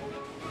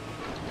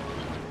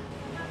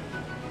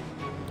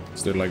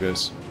 Let's do it like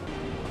this.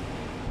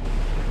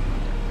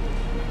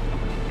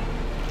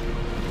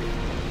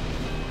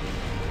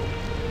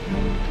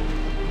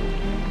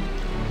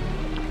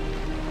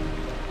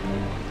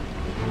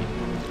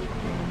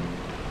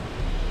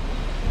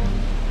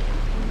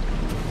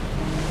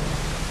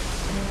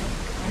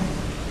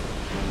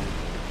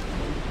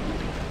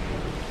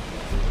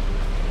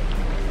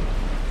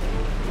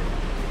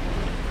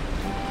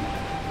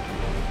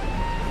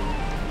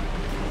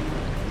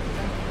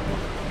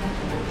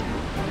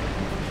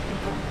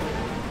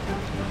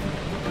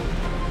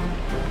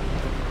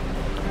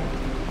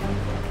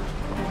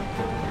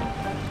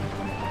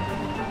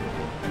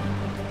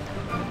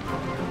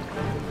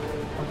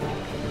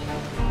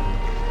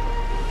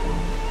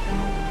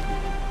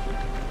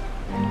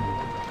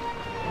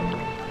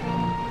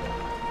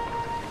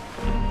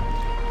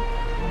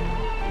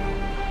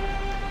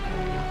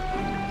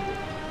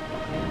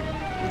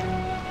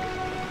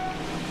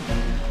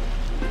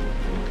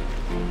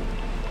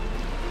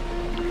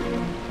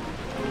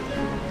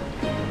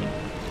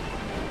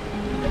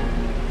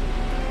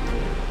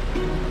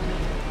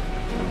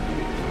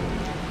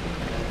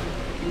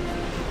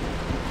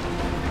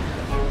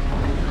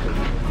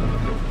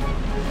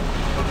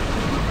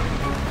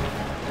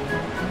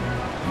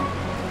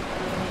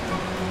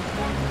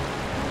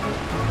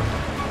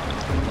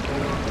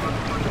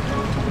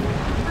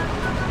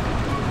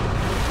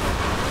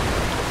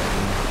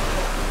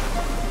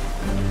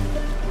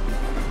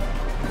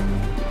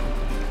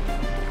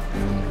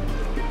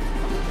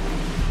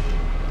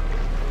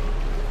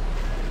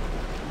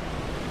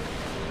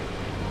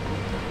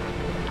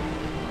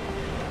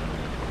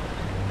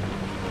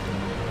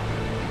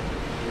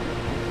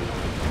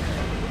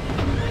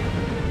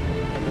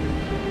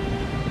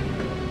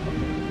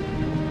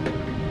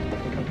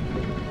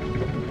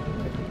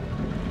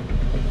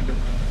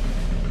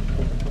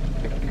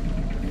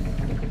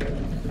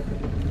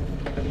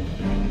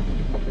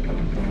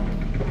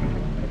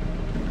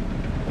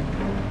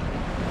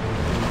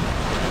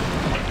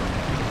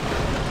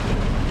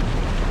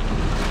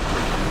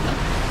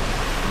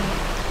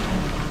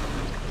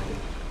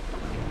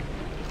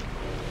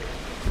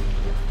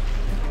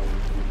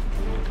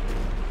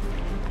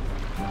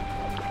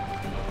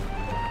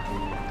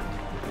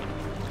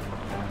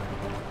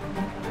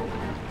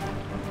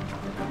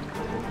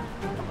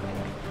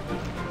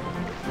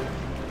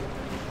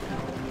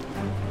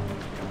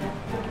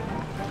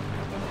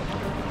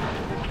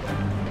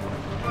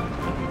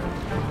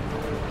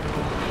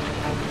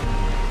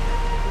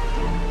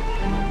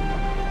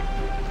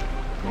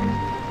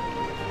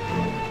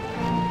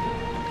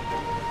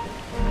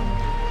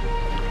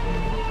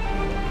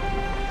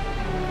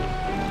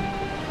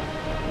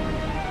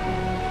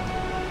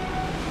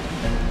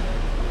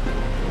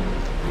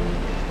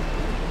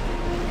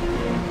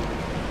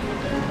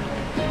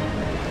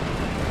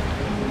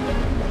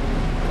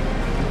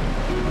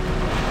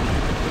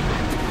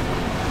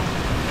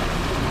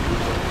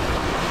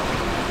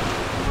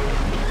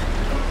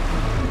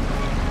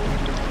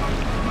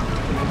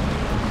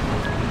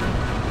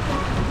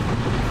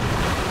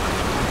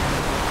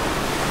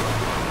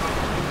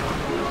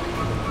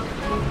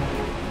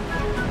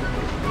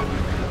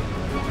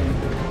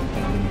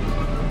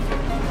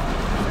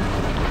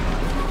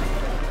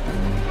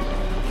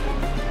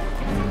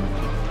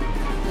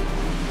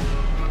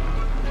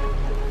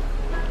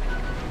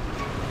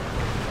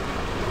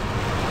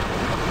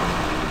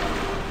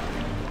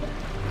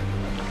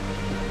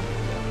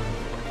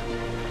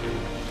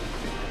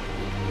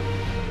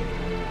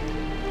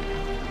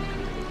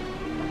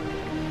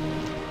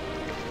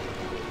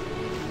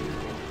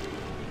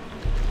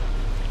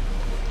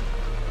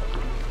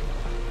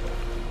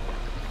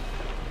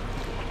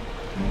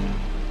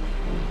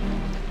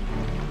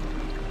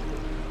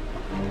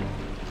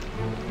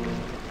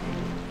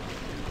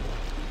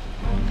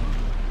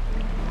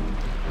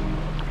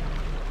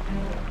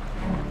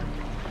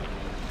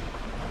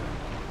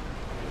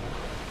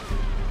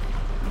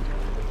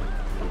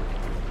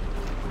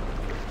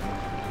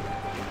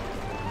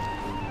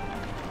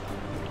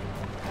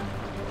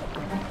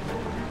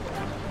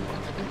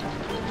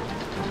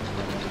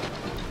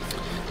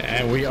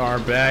 And we are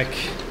back.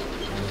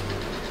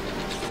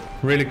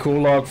 Really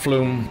cool log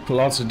flume,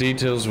 lots of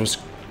details, was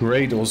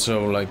great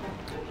also, like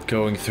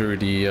going through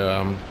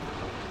the,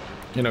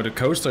 you know, the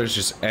coaster is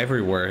just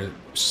everywhere,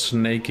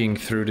 snaking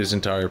through this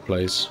entire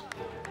place.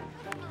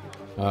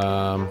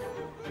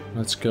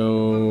 Let's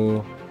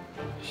go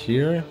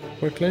here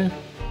quickly.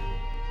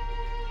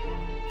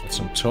 Got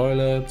some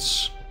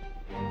toilets,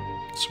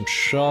 some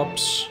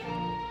shops.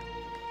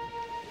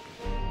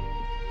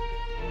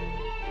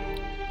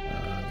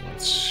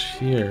 What's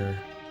here?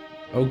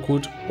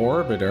 Oakwood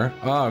Orbiter.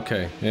 Ah,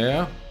 okay,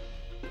 yeah.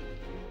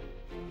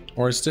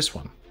 Or is this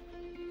one?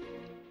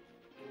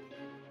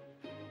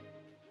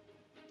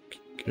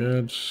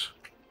 Good.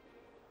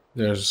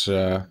 There's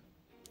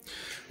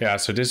yeah,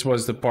 so this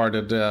was the part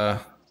that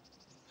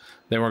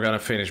they were gonna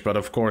finish, but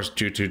of course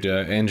due to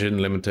the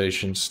engine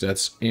limitations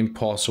that's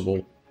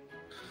impossible.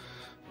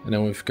 And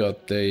then we've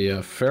got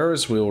the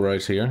Ferris wheel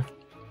right here.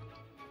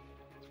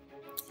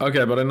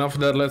 Okay, but enough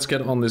of that, let's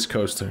get on this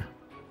coaster.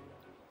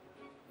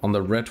 On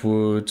the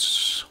Redwood...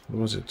 what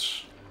was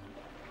it?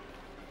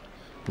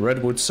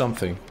 Redwood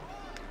something.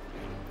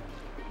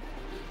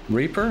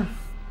 Reaper?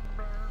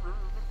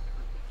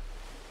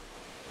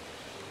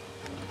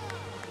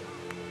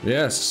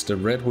 Yes, the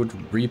Redwood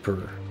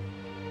Reaper.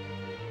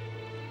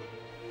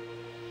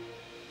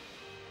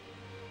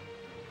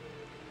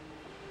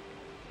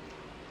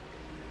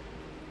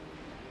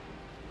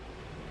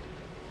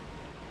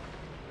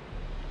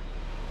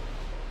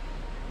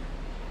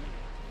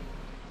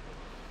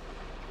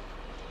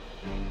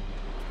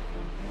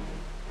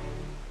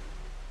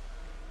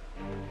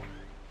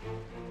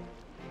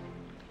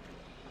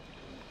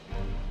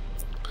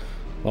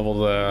 Love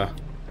all the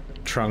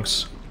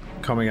trunks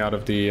coming out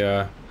of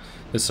the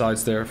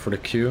sides there for the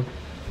queue.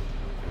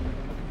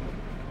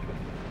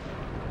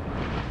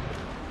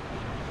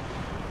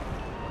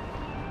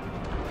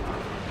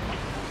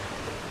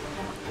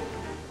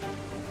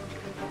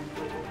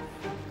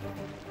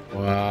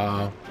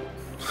 Wow.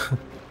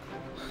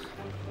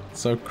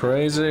 So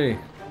crazy.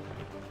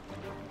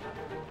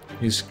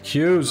 These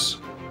queues.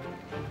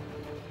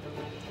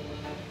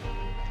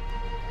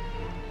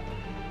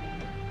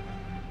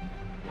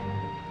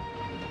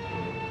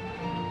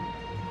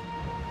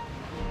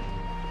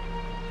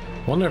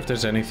 Wonder if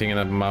there's anything in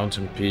that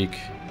mountain peak.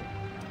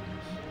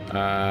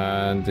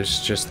 And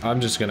there's just... I'm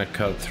just gonna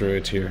cut through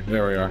it here.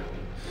 There we are.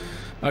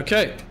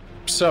 Okay,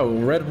 so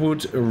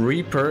Redwood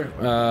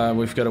Reaper.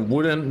 We've got a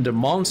wooden... the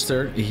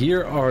monster.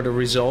 Here are the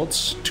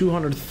results.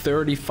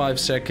 235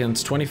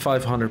 seconds,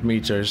 2,500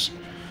 meters.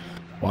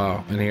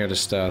 Wow, and here are the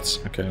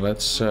stats. Okay,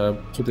 let's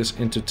put this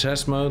into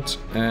test mode.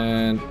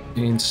 And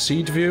in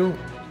seat view,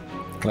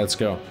 let's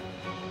go.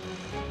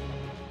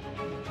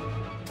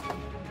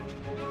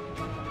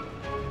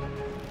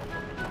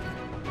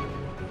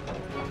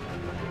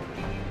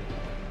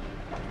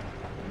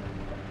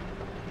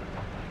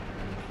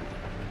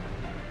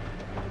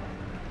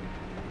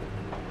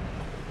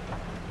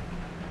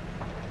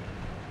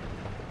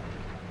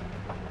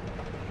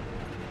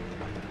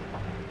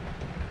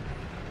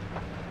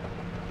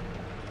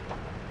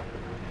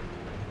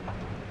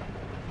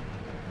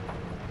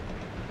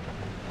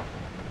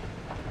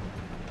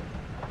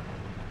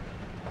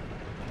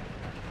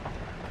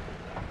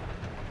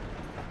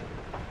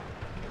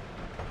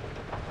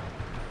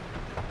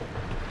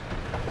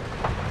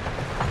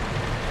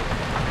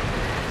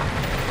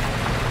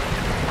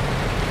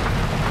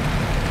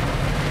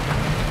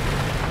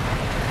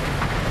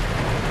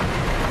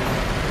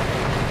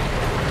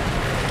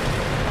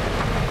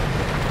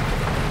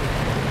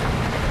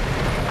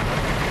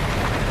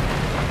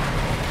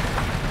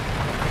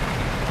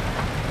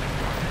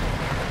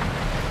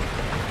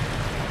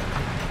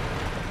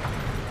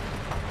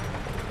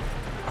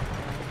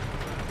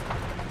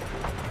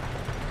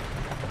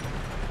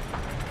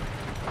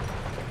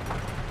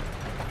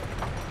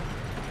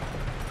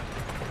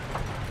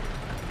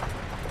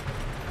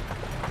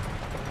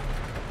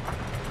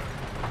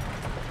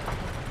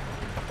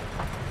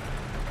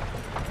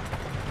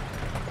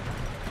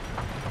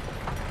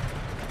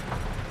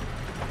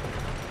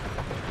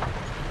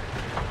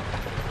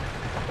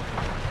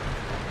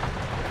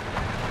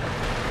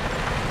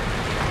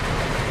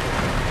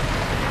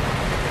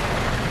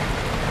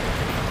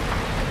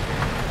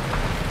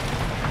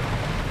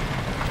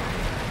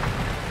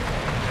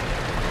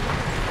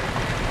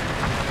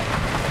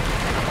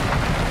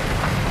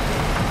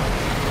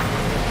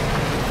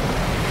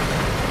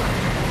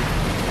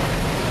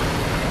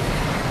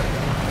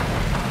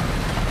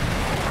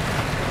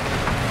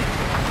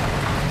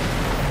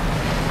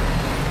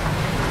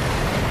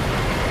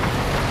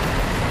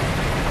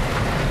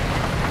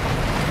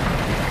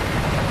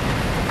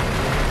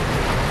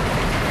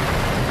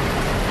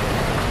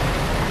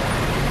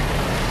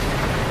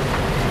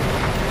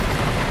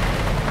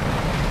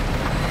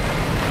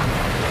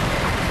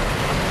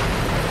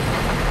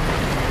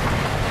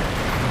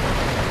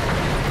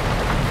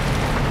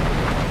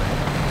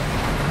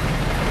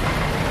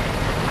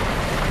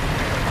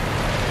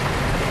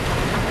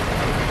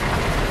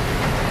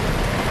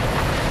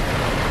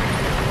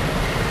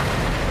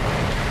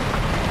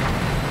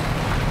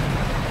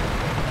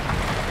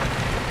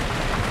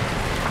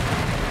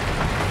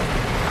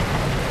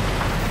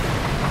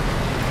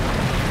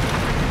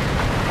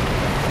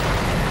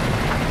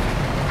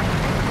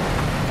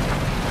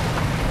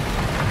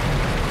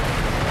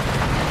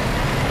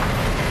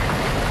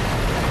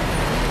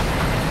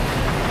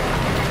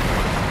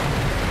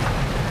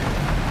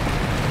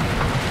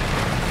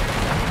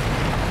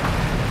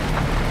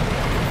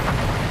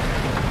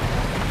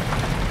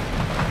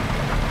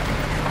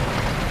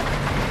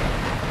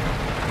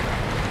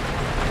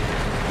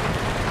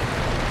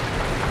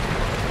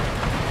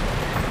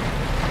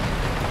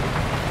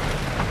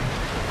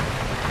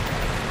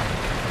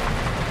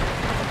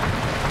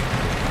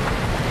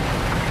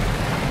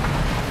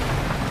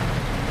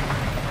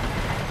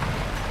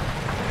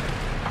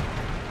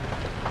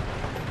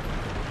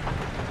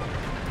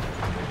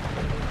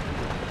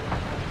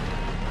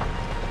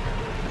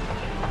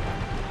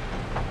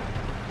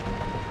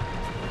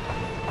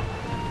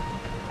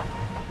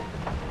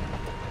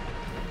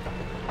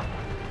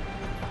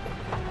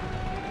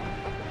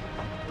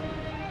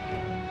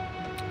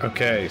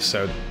 Okay,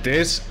 so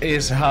this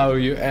is how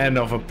you end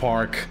off a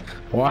park.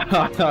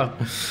 Wow.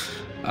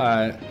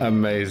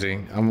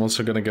 Amazing. I'm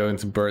also gonna go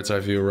into bird's eye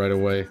view right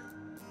away.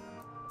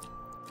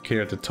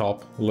 Here at the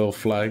top, a little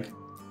flag.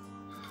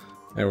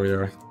 There we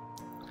are.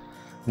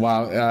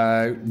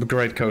 Wow,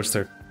 great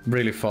coaster.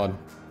 Really fun.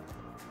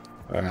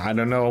 I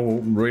don't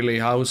know really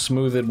how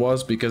smooth it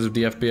was because of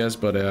the FPS,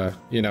 but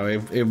you know,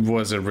 it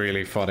was a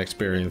really fun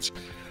experience.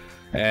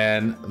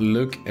 And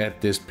look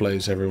at this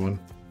place, everyone.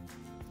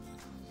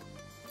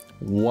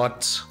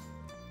 What?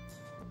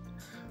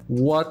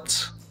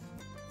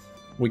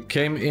 We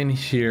came in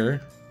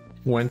here,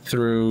 went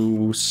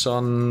through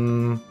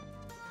Sunny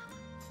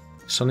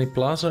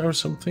Plaza or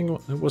something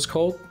it was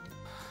called.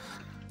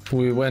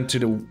 We went to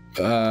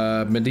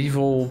the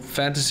medieval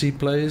fantasy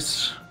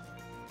place.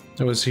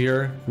 It was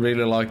here,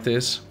 really like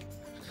this.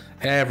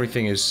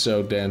 Everything is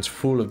so dense,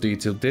 full of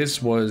detail.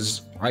 This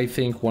was, I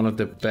think, one of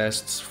the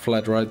best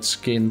flat ride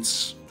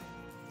skins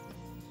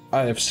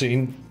I have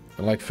seen,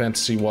 like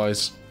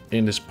fantasy-wise,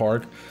 in this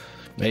park.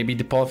 Maybe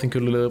the pathing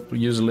could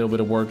use a little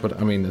bit of work,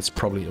 but I mean, it's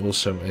probably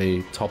also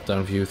a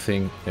top-down view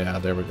thing. Yeah,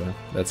 there we go.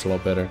 That's a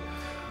lot better.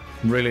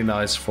 Really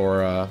nice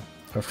for a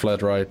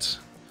flat ride.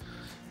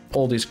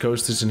 All these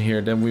coasters in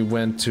here. Then we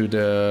went to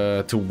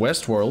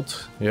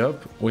Westworld.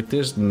 Yep, with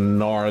this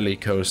gnarly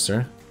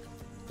coaster.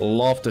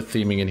 Love the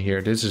theming in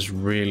here. This is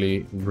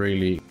really,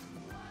 really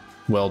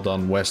well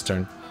done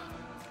Western.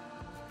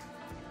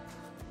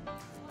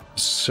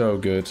 So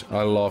good.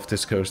 I love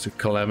this coaster.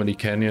 Calamity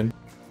Canyon.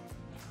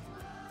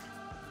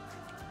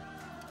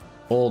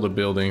 All the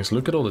buildings.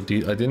 Look at all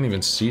the I didn't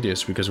even see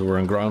this because we were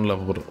on ground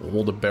level, but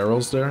all the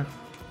barrels there.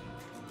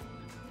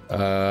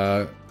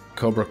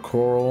 Cobra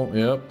Corral.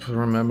 Yep,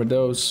 remember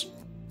those.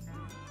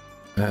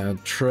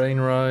 Train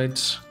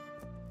rides.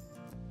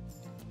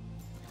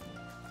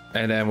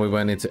 And then we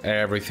went into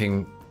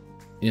everything,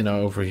 you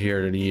know, over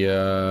here.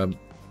 The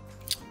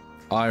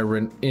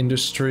Iron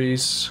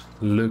Industries.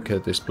 Look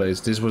at this place.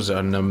 This was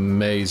an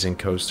amazing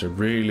coaster.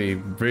 Really,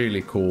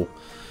 really cool.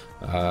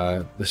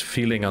 This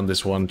feeling on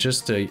this one,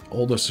 just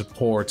all the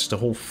supports, the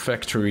whole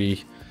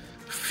factory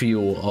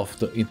feel of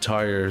the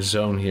entire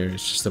zone here.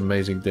 It's just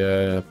amazing.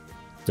 The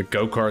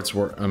go-karts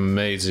were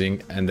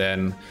amazing, and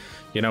then,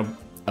 you know,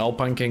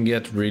 Alpine can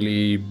get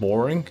really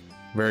boring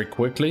very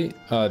quickly.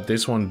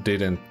 This one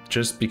didn't,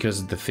 just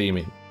because of the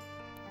theming.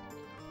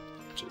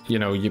 You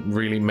know, you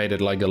really made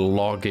it like a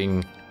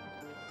logging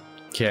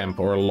camp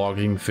or a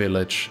logging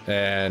village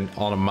and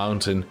on a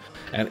mountain,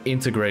 and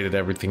integrated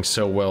everything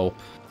so well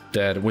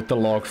that with the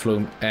log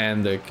flume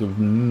and the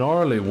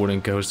gnarly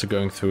wooden coaster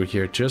going through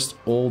here, just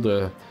all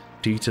the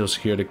details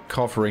here, the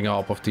covering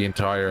up of the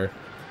entire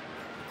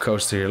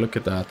coaster here. Look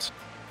at that.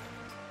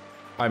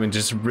 I mean,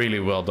 just really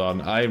well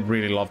done. I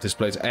really love this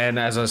place. And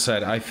as I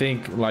said, I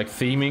think, like,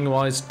 theming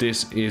wise,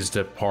 this is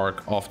the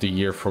park of the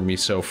year for me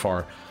so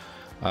far.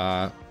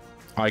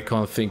 I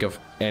can't think of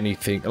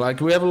anything. Like,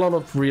 we have a lot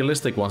of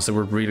realistic ones that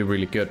were really,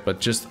 really good,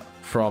 but just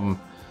from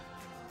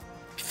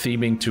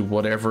theming to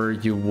whatever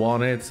you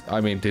wanted,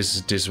 I mean, this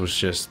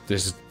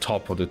is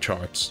top of the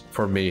charts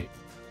for me.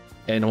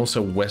 And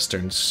also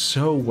Western,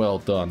 so well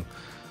done.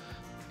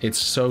 It's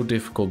so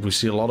difficult. We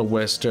see a lot of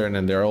Western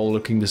and they're all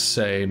looking the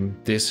same.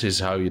 This is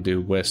how you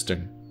do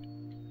Western.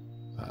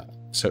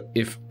 So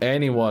if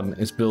anyone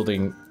is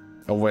building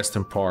a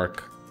Western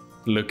park,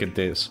 look at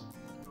this.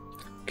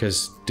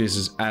 Because this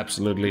is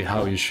absolutely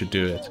how you should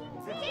do it.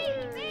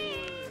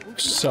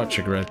 Such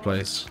a great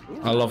place.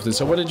 I love this.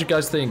 So what did you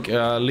guys think?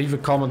 Leave a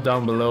comment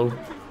down below.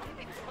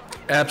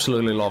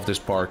 Absolutely love this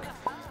park.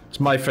 It's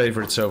my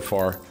favorite so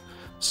far.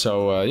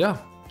 So yeah.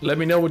 Let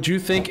me know what you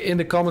think in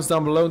the comments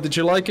down below. Did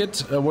you like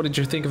it? What did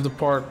you think of the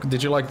park?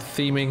 Did you like the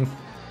theming?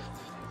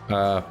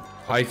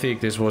 I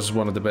think this was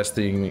one of the best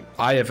things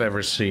I have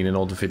ever seen in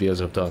all the videos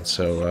I've done.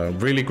 So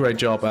really great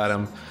job,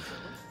 Adam.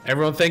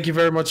 Everyone, thank you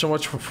very much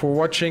for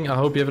watching. I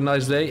hope you have a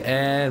nice day,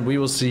 and we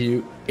will see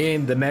you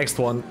in the next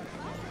one.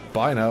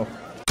 Bye now.